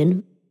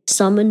Maximilian,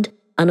 summoned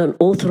an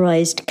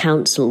unauthorized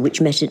council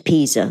which met at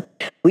Pisa,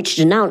 which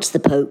denounced the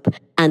Pope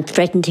and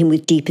threatened him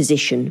with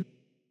deposition.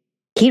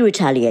 He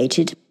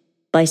retaliated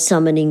by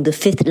summoning the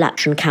Fifth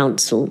Lateran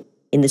Council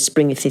in the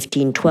spring of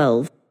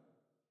 1512,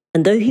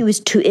 and though he was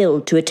too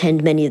ill to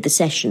attend many of the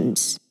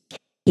sessions,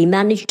 he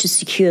managed to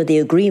secure the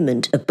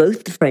agreement of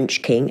both the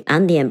French king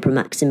and the Emperor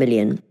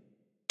Maximilian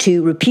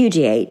to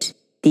repudiate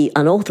the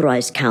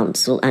unauthorized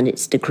council and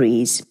its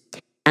decrees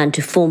and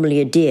to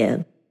formally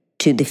adhere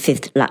to the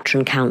Fifth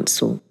Lateran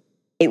Council.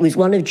 It was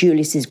one of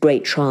Julius's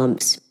great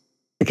triumphs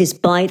because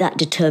by that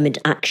determined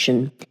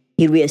action,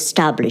 he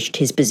re-established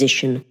his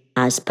position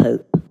as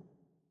Pope.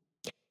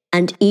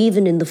 And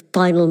even in the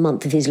final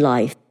month of his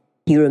life,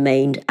 he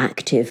remained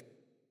active,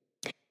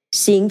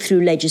 seeing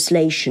through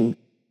legislation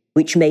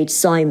which made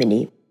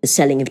simony, the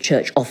selling of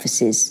church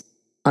offices,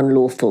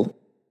 unlawful,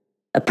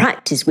 a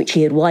practice which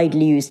he had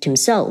widely used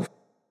himself,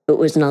 but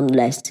was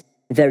nonetheless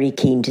very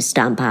keen to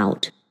stamp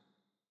out.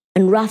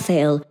 And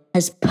Raphael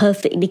has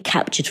perfectly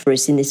captured for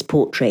us in this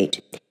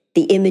portrait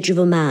the image of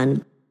a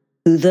man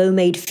who, though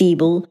made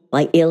feeble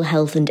by ill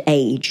health and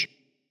age,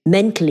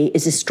 mentally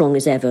is as strong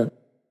as ever,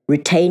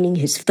 retaining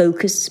his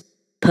focus,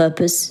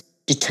 purpose,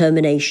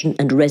 determination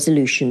and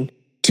resolution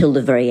till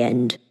the very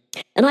end.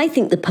 And I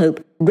think the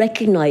Pope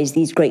recognized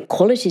these great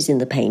qualities in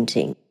the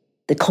painting,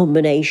 the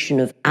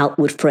combination of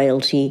outward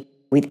frailty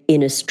with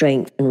inner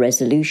strength and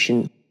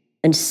resolution,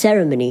 and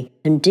ceremony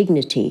and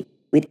dignity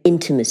with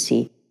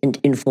intimacy and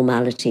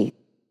informality.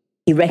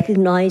 He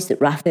recognized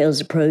that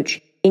Raphael's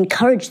approach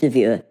encouraged the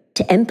viewer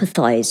to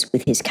empathize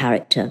with his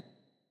character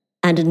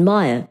and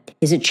admire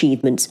his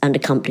achievements and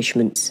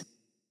accomplishments.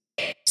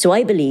 So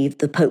I believe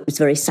the Pope was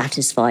very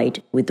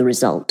satisfied with the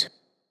result.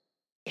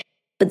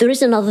 But there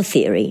is another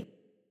theory,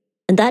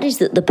 and that is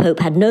that the Pope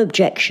had no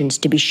objections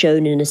to be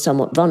shown in a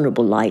somewhat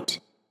vulnerable light,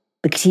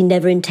 because he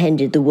never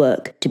intended the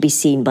work to be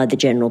seen by the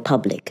general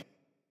public.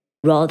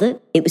 Rather,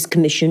 it was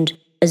commissioned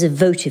as a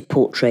votive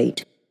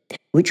portrait,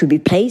 which would be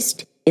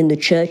placed in the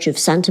church of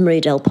Santa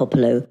Maria del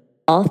Popolo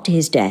after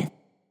his death,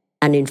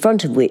 and in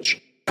front of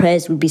which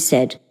prayers would be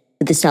said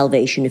for the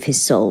salvation of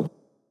his soul.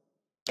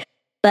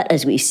 But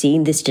as we've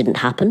seen, this didn't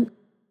happen.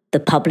 The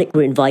public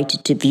were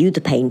invited to view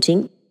the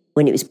painting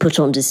when it was put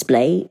on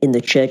display in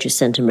the church of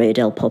Santa Maria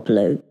del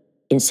Popolo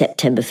in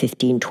September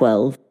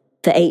 1512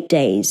 for 8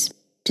 days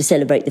to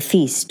celebrate the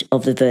feast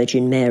of the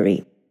Virgin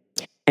Mary.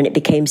 And it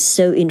became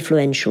so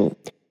influential,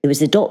 it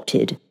was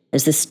adopted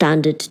as the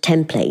standard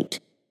template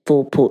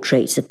for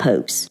portraits of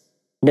popes,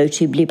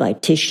 notably by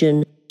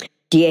Titian,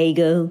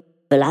 Diego,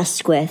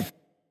 Velázquez,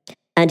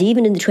 and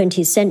even in the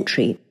 20th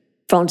century,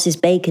 Francis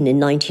Bacon in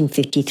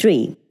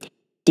 1953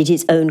 did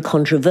his own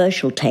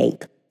controversial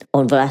take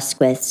on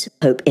Velázquez's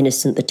Pope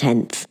Innocent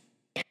X.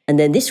 And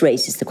then this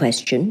raises the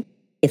question,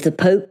 if the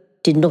Pope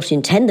did not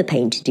intend the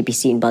painting to be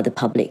seen by the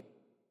public,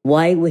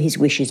 why were his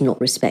wishes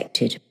not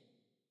respected?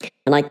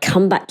 And I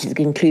come back to the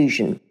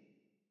conclusion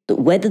that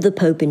whether the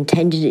Pope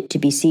intended it to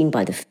be seen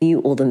by the few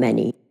or the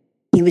many,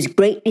 he was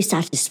greatly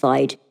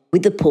satisfied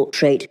with the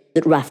portrait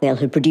that Raphael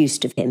had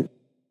produced of him.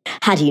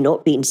 Had he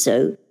not been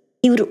so,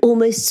 he would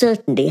almost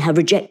certainly have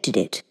rejected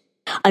it.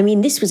 I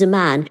mean, this was a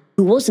man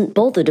who wasn't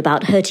bothered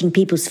about hurting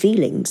people's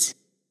feelings.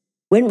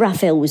 When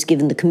Raphael was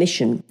given the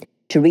commission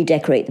to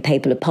redecorate the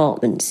papal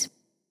apartments,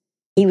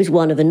 he was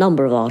one of a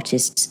number of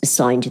artists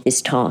assigned to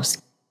this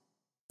task.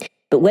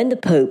 But when the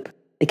Pope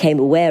became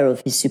aware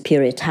of his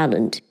superior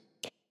talent,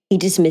 he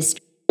dismissed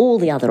all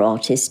the other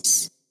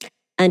artists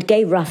and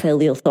gave Raphael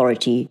the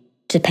authority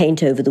to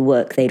paint over the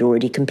work they'd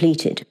already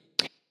completed.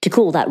 To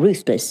call that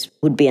ruthless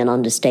would be an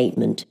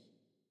understatement.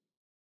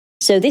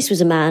 So this was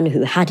a man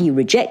who, had he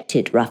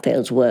rejected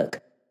Raphael's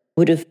work,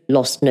 would have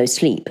lost no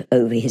sleep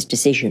over his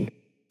decision.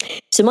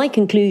 So my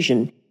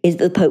conclusion is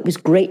that the Pope was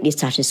greatly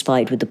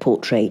satisfied with the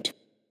portrait,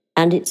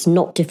 and it's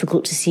not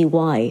difficult to see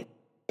why.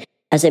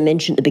 As I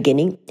mentioned at the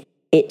beginning,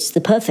 it's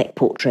the perfect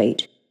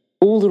portrait,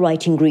 all the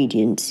right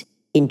ingredients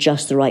in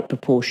just the right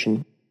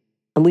proportion.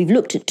 And we've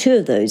looked at 2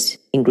 of those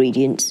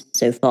ingredients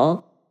so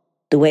far,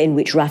 the way in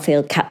which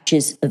Raphael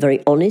captures a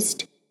very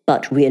honest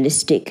but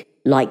realistic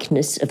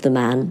likeness of the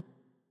man,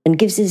 and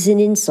gives us an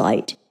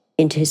insight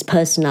into his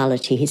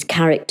personality, his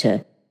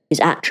character, his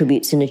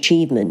attributes and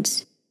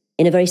achievements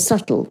in a very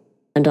subtle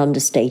and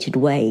understated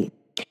way.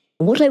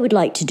 And what I would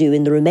like to do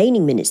in the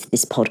remaining minutes of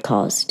this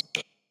podcast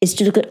is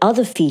to look at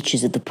other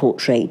features of the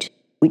portrait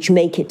which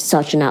make it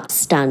such an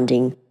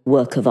outstanding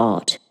work of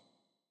art.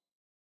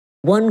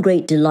 One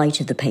great delight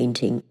of the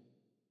painting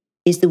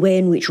is the way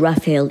in which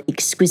Raphael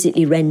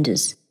exquisitely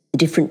renders the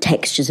different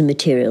textures and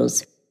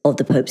materials of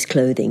the Pope's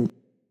clothing.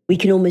 We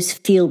can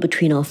almost feel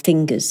between our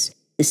fingers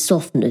the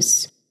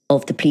softness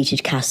of the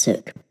pleated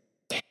cassock,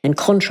 and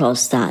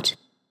contrast that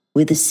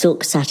with the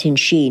silk satin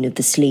sheen of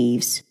the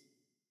sleeves,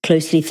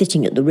 closely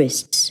fitting at the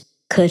wrists,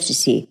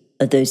 courtesy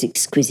of those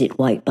exquisite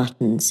white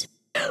buttons.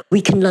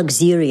 We can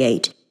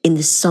luxuriate in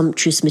the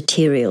sumptuous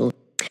material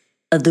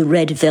of the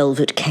red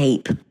velvet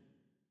cape,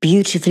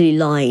 beautifully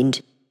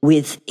lined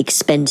with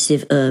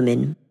expensive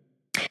ermine,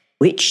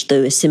 which,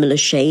 though a similar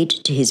shade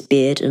to his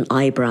beard and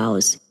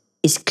eyebrows,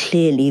 is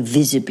clearly,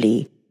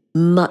 visibly,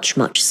 much,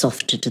 much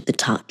softer to the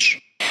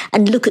touch.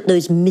 And look at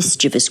those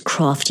mischievous,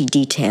 crafty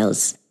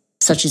details,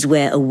 such as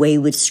where a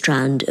wayward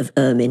strand of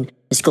ermine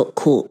has got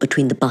caught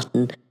between the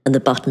button and the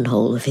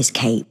buttonhole of his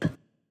cape.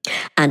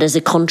 And as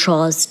a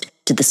contrast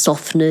to the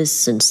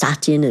softness and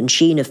satin and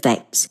sheen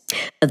effects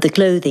of the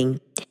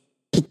clothing,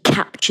 he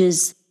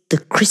captures the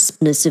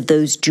crispness of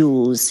those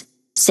jewels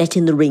set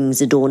in the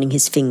rings adorning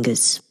his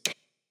fingers.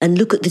 And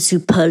look at the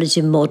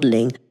superlative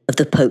modelling of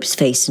the Pope's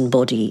face and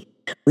body.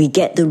 We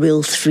get the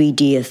real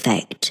 3D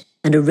effect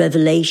and a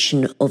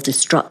revelation of the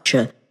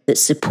structure that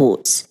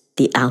supports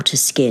the outer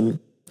skin.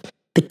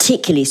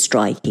 Particularly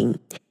striking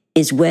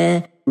is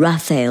where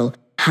Raphael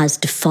has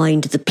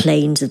defined the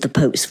planes of the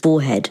Pope's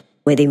forehead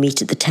where they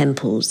meet at the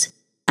temples,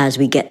 as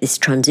we get this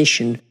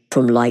transition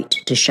from light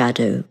to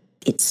shadow.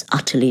 It's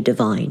utterly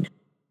divine.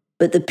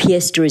 But the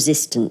pièce de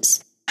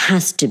résistance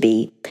has to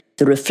be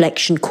the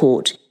reflection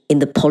caught in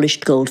the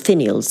polished gold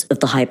finials of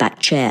the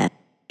high-backed chair.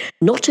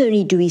 Not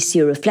only do we see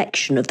a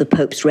reflection of the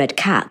Pope's red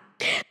cap,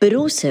 but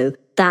also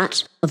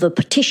that of a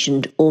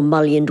partitioned or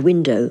mullioned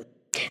window.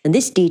 And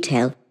this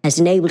detail has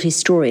enabled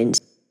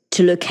historians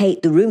to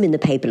locate the room in the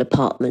papal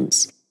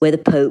apartments where the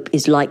Pope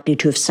is likely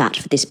to have sat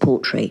for this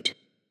portrait.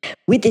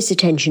 With this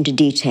attention to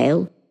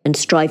detail and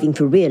striving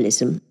for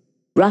realism,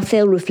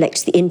 Raphael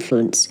reflects the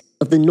influence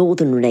of the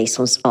Northern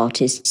Renaissance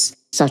artists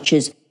such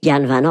as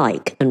Jan van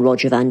Eyck and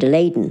Roger van der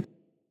Leyden.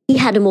 He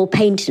had a more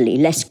painterly,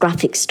 less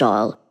graphic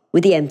style,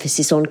 with the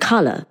emphasis on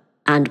colour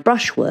and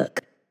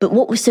brushwork. But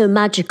what was so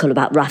magical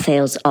about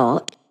Raphael's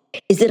art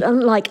is that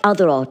unlike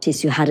other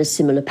artists who had a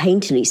similar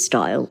painterly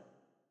style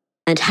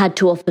and had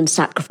to often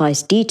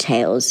sacrifice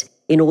details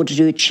in order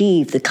to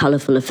achieve the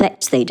colourful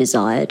effects they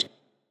desired,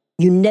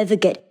 you never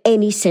get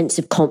any sense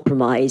of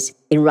compromise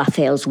in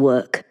Raphael's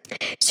work.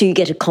 So you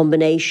get a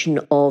combination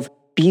of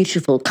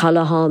beautiful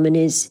colour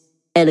harmonies,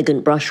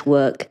 elegant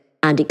brushwork,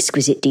 and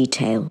exquisite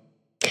detail.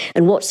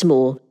 And what's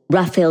more,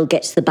 Raphael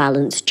gets the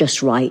balance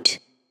just right.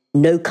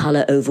 No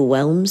colour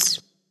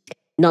overwhelms.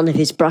 None of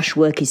his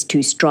brushwork is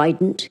too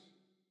strident.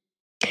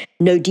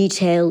 No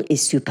detail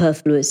is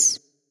superfluous.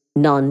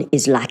 None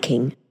is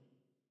lacking.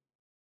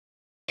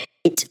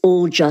 It's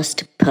all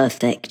just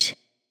perfect,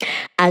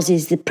 as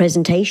is the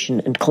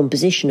presentation and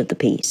composition of the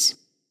piece.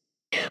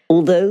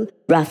 Although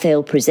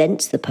Raphael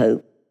presents the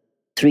Pope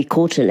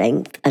 3/4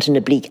 length at an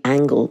oblique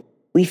angle,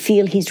 we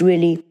feel he's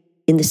really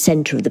in the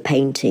centre of the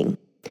painting.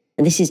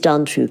 And this is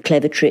done through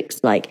clever tricks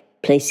like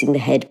placing the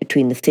head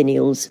between the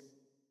finials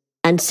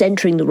and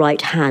centering the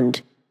right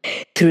hand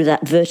through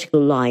that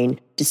vertical line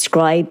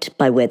described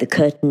by where the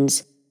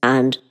curtains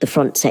and the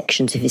front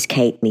sections of his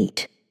cape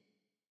meet.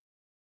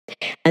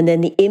 And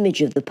then the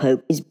image of the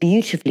Pope is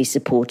beautifully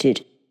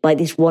supported by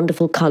this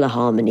wonderful colour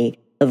harmony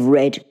of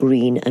red,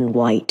 green and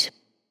white.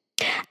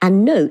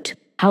 And note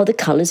how the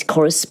colours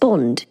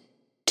correspond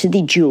to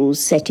the jewels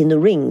set in the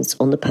rings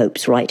on the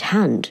Pope's right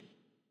hand,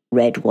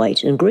 red,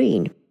 white and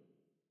green.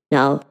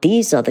 Now,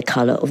 these are the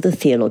colour of the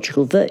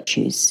theological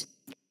virtues.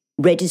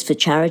 Red is for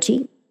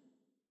charity,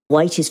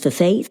 white is for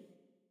faith,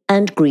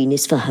 and green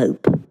is for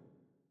hope.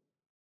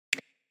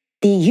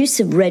 The use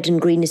of red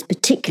and green is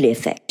particularly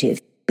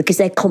effective because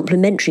they're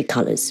complementary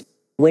colours.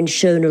 When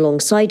shown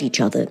alongside each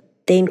other,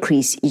 they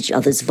increase each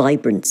other's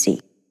vibrancy.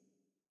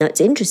 Now,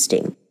 it's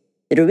interesting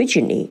that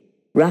originally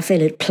Raphael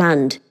had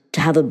planned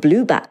to have a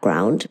blue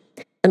background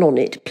and on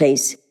it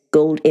place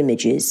gold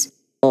images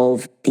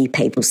of the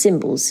papal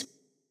symbols,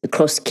 the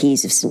cross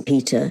keys of St.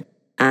 Peter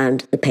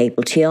and the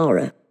papal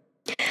tiara.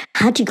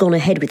 Had he gone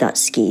ahead with that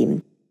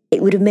scheme,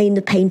 it would have made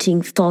the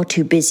painting far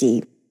too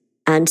busy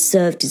and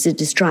served as a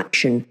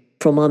distraction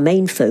from our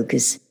main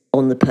focus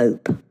on the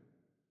Pope.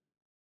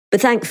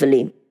 But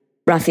thankfully,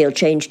 Raphael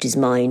changed his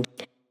mind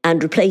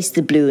and replaced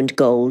the blue and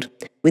gold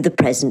with the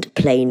present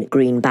plain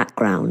green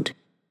background.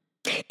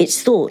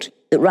 It's thought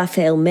that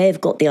Raphael may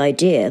have got the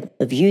idea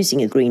of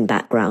using a green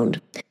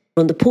background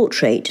from the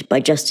portrait by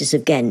Justice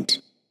of Ghent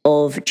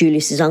of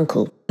Julius's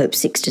uncle, Pope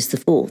Sixtus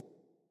IV,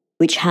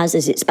 which has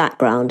as its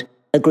background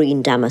a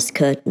green damask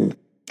curtain.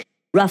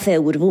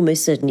 Raphael would have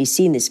almost certainly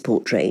seen this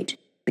portrait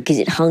because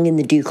it hung in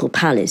the ducal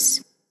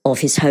palace of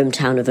his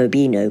hometown of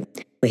Urbino,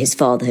 where his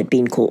father had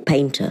been court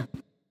painter.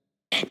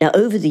 Now,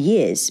 over the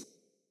years,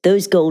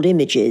 those gold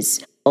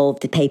images of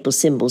the papal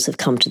symbols have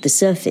come to the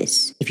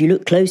surface. If you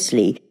look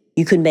closely,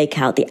 you can make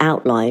out the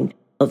outline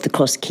of the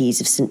cross keys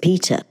of St.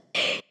 Peter.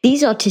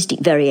 These artistic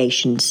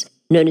variations,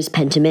 known as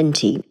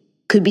pentimenti,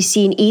 could be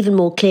seen even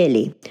more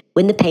clearly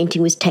when the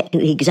painting was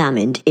technically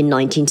examined in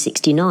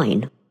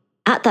 1969.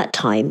 At that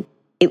time,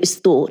 it was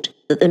thought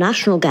that the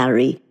National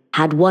Gallery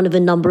had one of a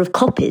number of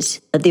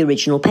copies of the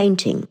original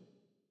painting.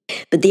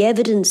 But the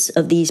evidence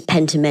of these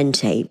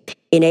pentimenti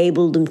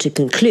enabled them to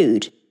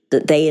conclude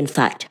that they in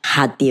fact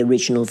had the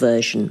original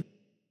version,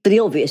 for the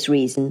obvious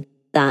reason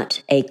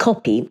that a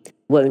copy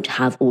won't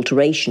have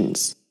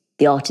alterations.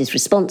 The artist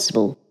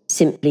responsible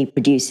simply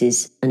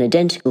produces an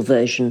identical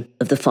version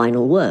of the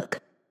final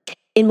work.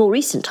 In more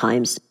recent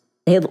times,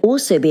 they have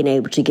also been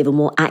able to give a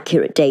more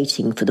accurate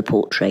dating for the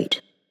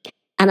portrait.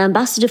 An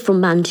ambassador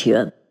from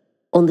Mantua,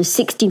 on the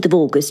 16th of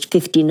August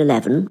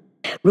 1511,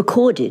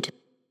 recorded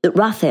that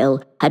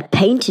Raphael had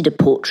painted a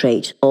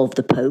portrait of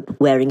the Pope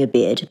wearing a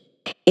beard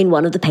in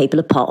one of the papal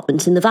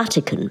apartments in the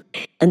Vatican.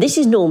 And this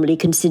is normally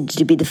considered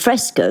to be the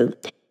fresco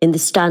in the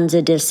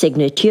Stanza del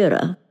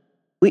Signatura,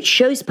 which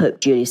shows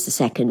Pope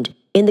Julius II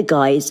in the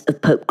guise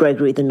of Pope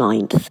Gregory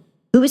IX,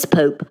 who was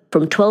Pope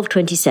from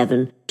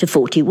 1227 to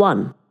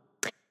 41.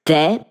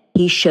 There,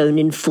 he's shown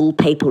in full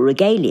papal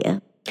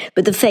regalia,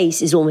 but the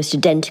face is almost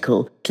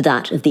identical to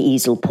that of the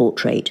easel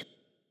portrait.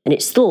 And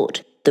it's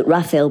thought that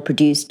Raphael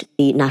produced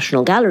the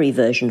National Gallery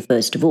version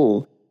first of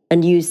all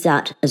and used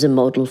that as a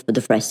model for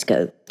the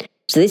fresco.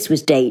 So this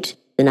was date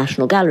the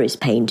National Gallery's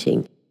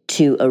painting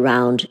to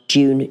around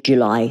June,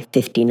 July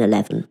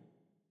 1511.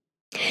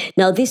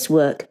 Now this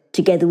work,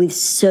 together with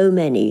so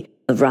many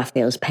of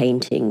Raphael's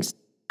paintings,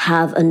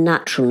 have a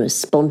naturalness,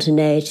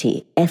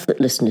 spontaneity,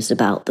 effortlessness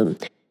about them,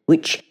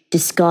 which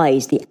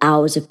disguise the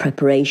hours of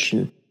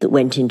preparation that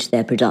went into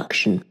their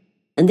production.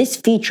 And this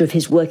feature of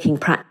his working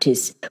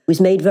practice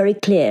was made very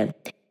clear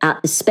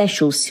at the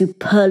special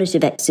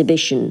superlative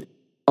exhibition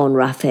on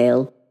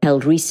Raphael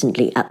held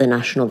recently at the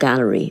National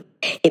Gallery.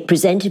 It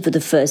presented for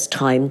the first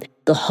time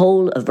the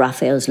whole of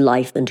Raphael's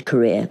life and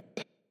career.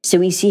 So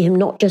we see him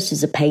not just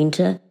as a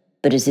painter,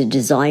 but as a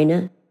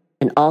designer,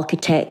 an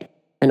architect,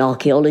 an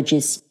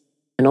archaeologist,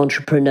 an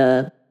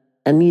entrepreneur,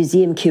 a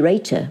museum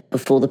curator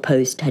before the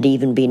post had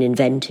even been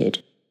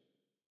invented.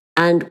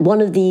 And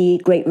one of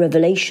the great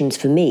revelations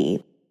for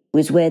me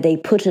was where they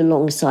put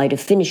alongside a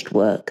finished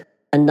work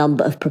a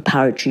number of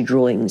preparatory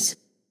drawings,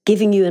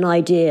 giving you an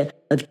idea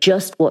of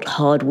just what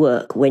hard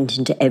work went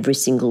into every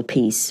single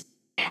piece.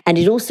 And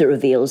it also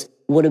reveals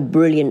what a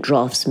brilliant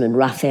draftsman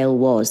Raphael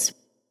was.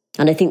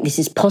 And I think this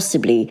is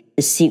possibly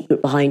the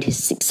secret behind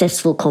his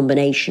successful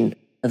combination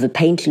of a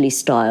painterly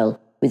style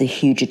with a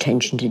huge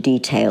attention to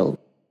detail.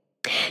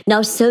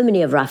 Now, so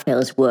many of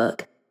Raphael's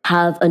work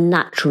have a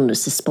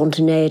naturalness, a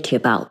spontaneity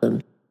about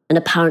them, an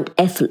apparent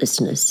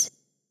effortlessness.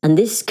 And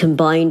this,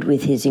 combined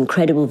with his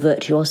incredible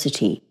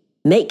virtuosity,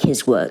 make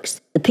his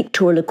works the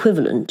pictorial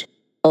equivalent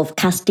of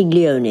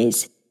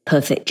Castiglione's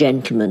Perfect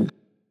Gentleman,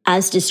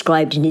 as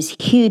described in his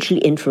hugely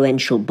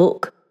influential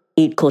book,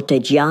 Il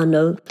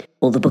Cortegiano,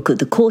 or the Book of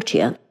the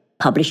Courtier,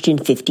 published in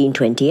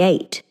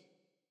 1528.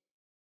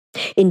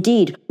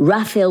 Indeed,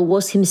 Raphael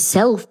was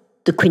himself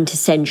the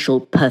quintessential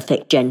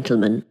perfect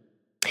gentleman,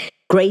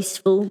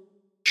 graceful,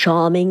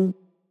 charming,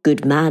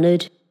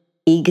 good-mannered,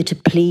 eager to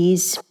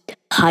please,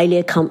 highly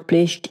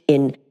accomplished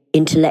in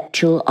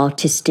intellectual,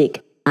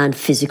 artistic, and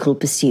physical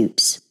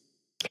pursuits.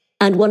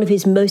 And one of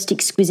his most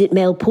exquisite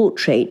male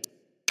portraits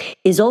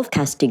is of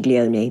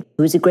Castiglione,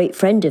 who is a great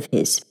friend of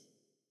his,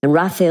 and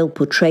Raphael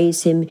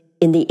portrays him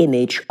in the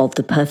image of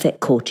the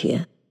perfect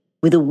courtier,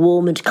 with a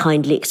warm and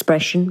kindly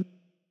expression,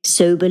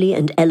 soberly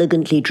and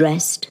elegantly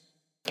dressed,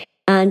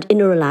 and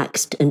in a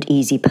relaxed and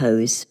easy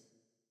pose.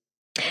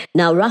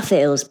 Now,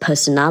 Raphael's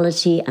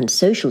personality and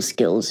social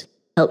skills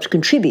helped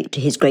contribute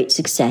to his great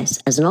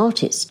success as an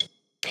artist.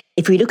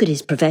 If we look at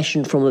his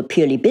profession from a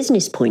purely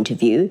business point of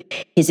view,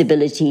 his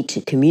ability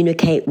to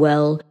communicate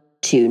well,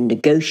 to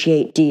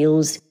negotiate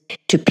deals,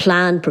 to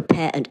plan,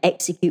 prepare, and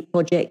execute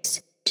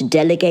projects, to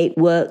delegate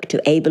work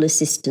to able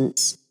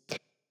assistants,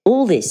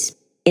 all this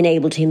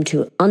enabled him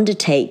to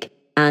undertake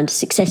and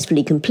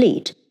successfully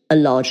complete a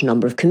large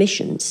number of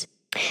commissions.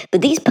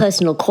 But these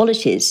personal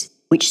qualities,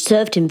 which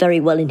served him very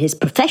well in his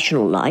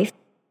professional life,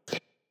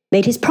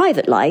 made his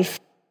private life,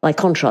 by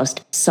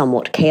contrast,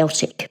 somewhat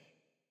chaotic.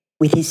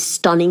 With his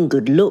stunning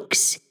good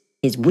looks,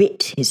 his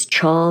wit, his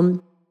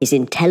charm, his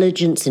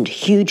intelligence and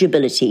huge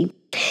ability,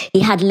 he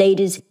had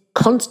ladies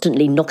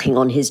constantly knocking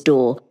on his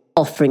door,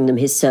 offering them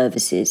his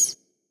services.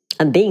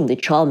 And being the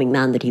charming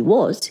man that he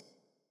was,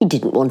 he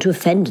didn't want to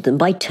offend them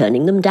by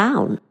turning them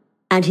down.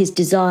 And his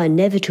desire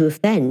never to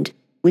offend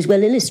was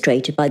well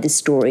illustrated by the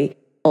story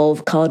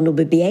of Cardinal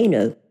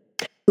Bibbieno,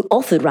 who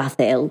offered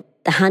Raphael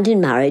the hand in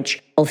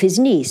marriage of his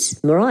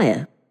niece,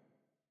 Maria.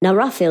 Now,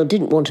 Raphael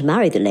didn't want to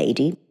marry the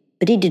lady,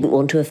 but he didn't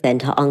want to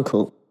offend her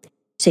uncle,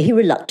 so he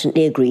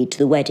reluctantly agreed to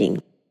the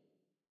wedding.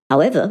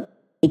 However,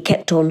 he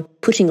kept on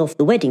putting off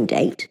the wedding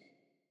date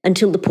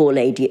until the poor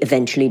lady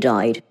eventually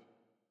died.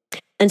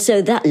 And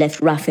so that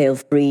left Raphael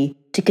free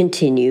to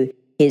continue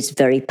his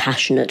very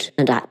passionate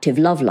and active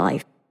love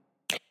life.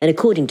 And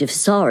according to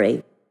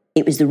Vasari,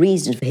 it was the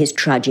reason for his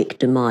tragic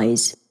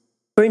demise.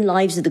 For in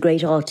Lives of the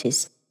Great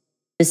Artists,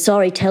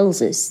 Vasari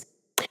tells us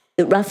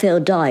that Raphael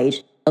died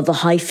of a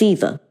high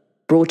fever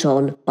brought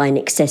on by an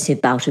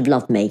excessive bout of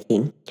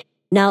lovemaking.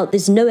 Now,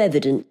 there's no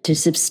evidence to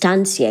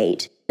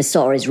substantiate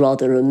Vasari's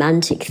rather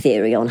romantic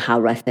theory on how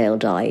Raphael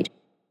died.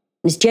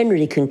 It's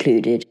generally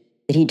concluded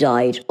that he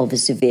died of a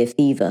severe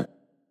fever.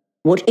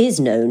 What is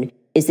known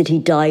is that he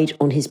died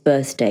on his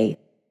birthday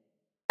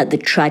at the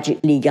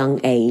tragically young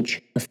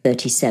age of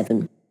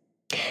 37.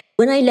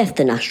 When I left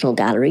the National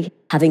Gallery,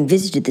 having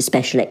visited the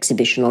special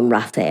exhibition on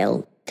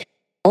Raphael,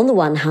 on the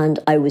one hand,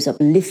 I was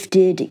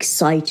uplifted,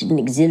 excited, and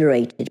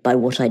exhilarated by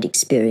what I'd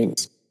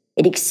experienced.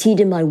 It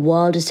exceeded my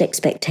wildest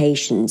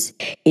expectations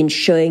in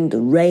showing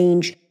the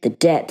range, the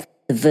depth,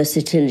 the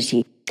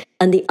versatility,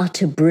 and the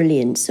utter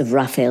brilliance of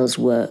Raphael's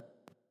work.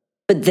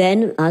 But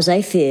then, as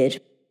I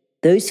feared,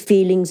 those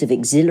feelings of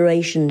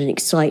exhilaration and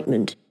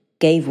excitement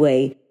gave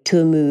way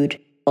to a mood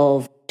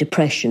of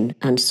depression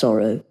and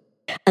sorrow.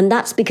 And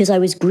that's because I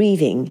was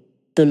grieving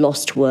the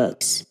lost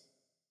works,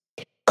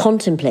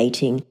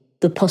 contemplating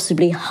the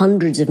possibly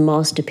hundreds of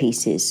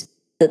masterpieces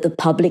that the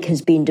public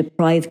has been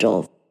deprived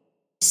of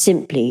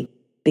simply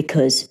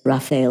because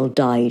Raphael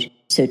died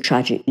so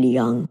tragically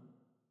young.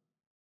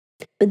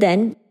 But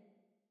then,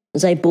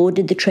 as I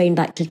boarded the train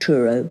back to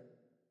Truro,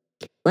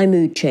 my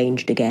mood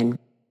changed again.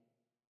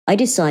 I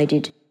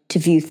decided to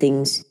view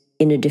things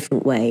in a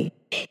different way.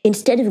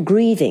 Instead of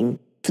grieving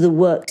for the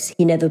works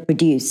he never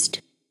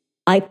produced,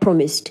 I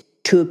promised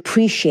to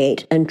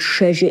appreciate and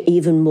treasure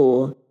even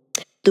more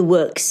the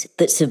works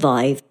that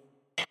survive,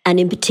 and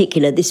in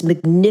particular this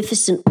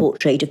magnificent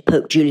portrait of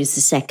Pope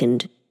Julius II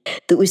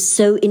that was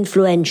so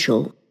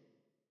influential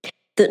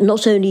that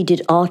not only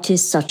did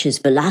artists such as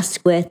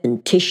Velázquez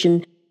and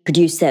Titian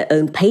produce their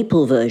own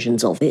papal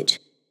versions of it,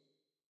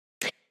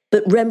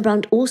 but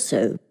Rembrandt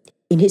also,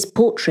 in his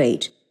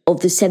portrait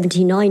of the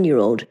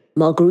 79-year-old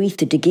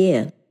Margaretha de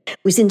Geer,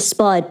 was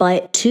inspired by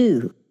it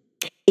too.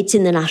 It's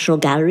in the National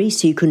Gallery,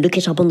 so you can look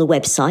it up on the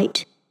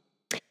website.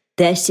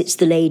 There sits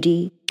the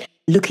lady,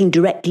 looking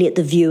directly at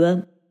the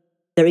viewer,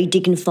 very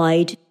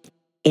dignified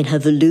in her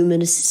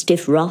voluminous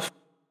stiff ruff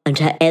and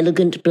her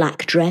elegant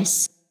black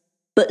dress.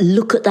 But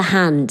look at the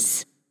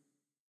hands.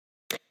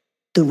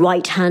 The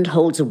right hand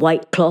holds a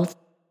white cloth,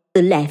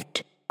 the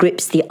left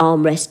grips the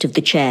armrest of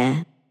the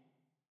chair.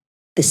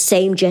 The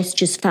same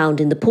gestures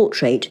found in the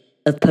portrait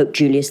of Pope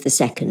Julius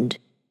II.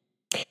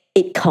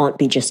 It can't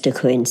be just a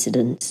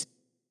coincidence.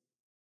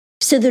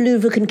 So the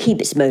Louvre can keep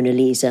its Mona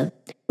Lisa,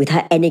 with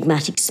her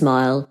enigmatic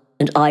smile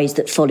and eyes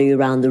that follow you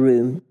around the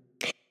room.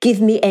 Give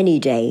me any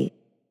day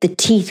the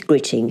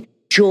teeth-gritting,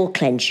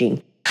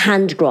 jaw-clenching,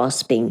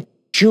 hand-grasping,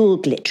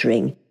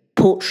 jewel-glittering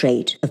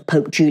portrait of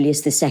Pope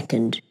Julius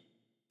II,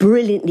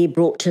 brilliantly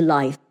brought to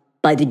life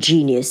by the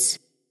genius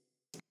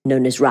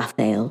known as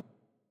Raphael.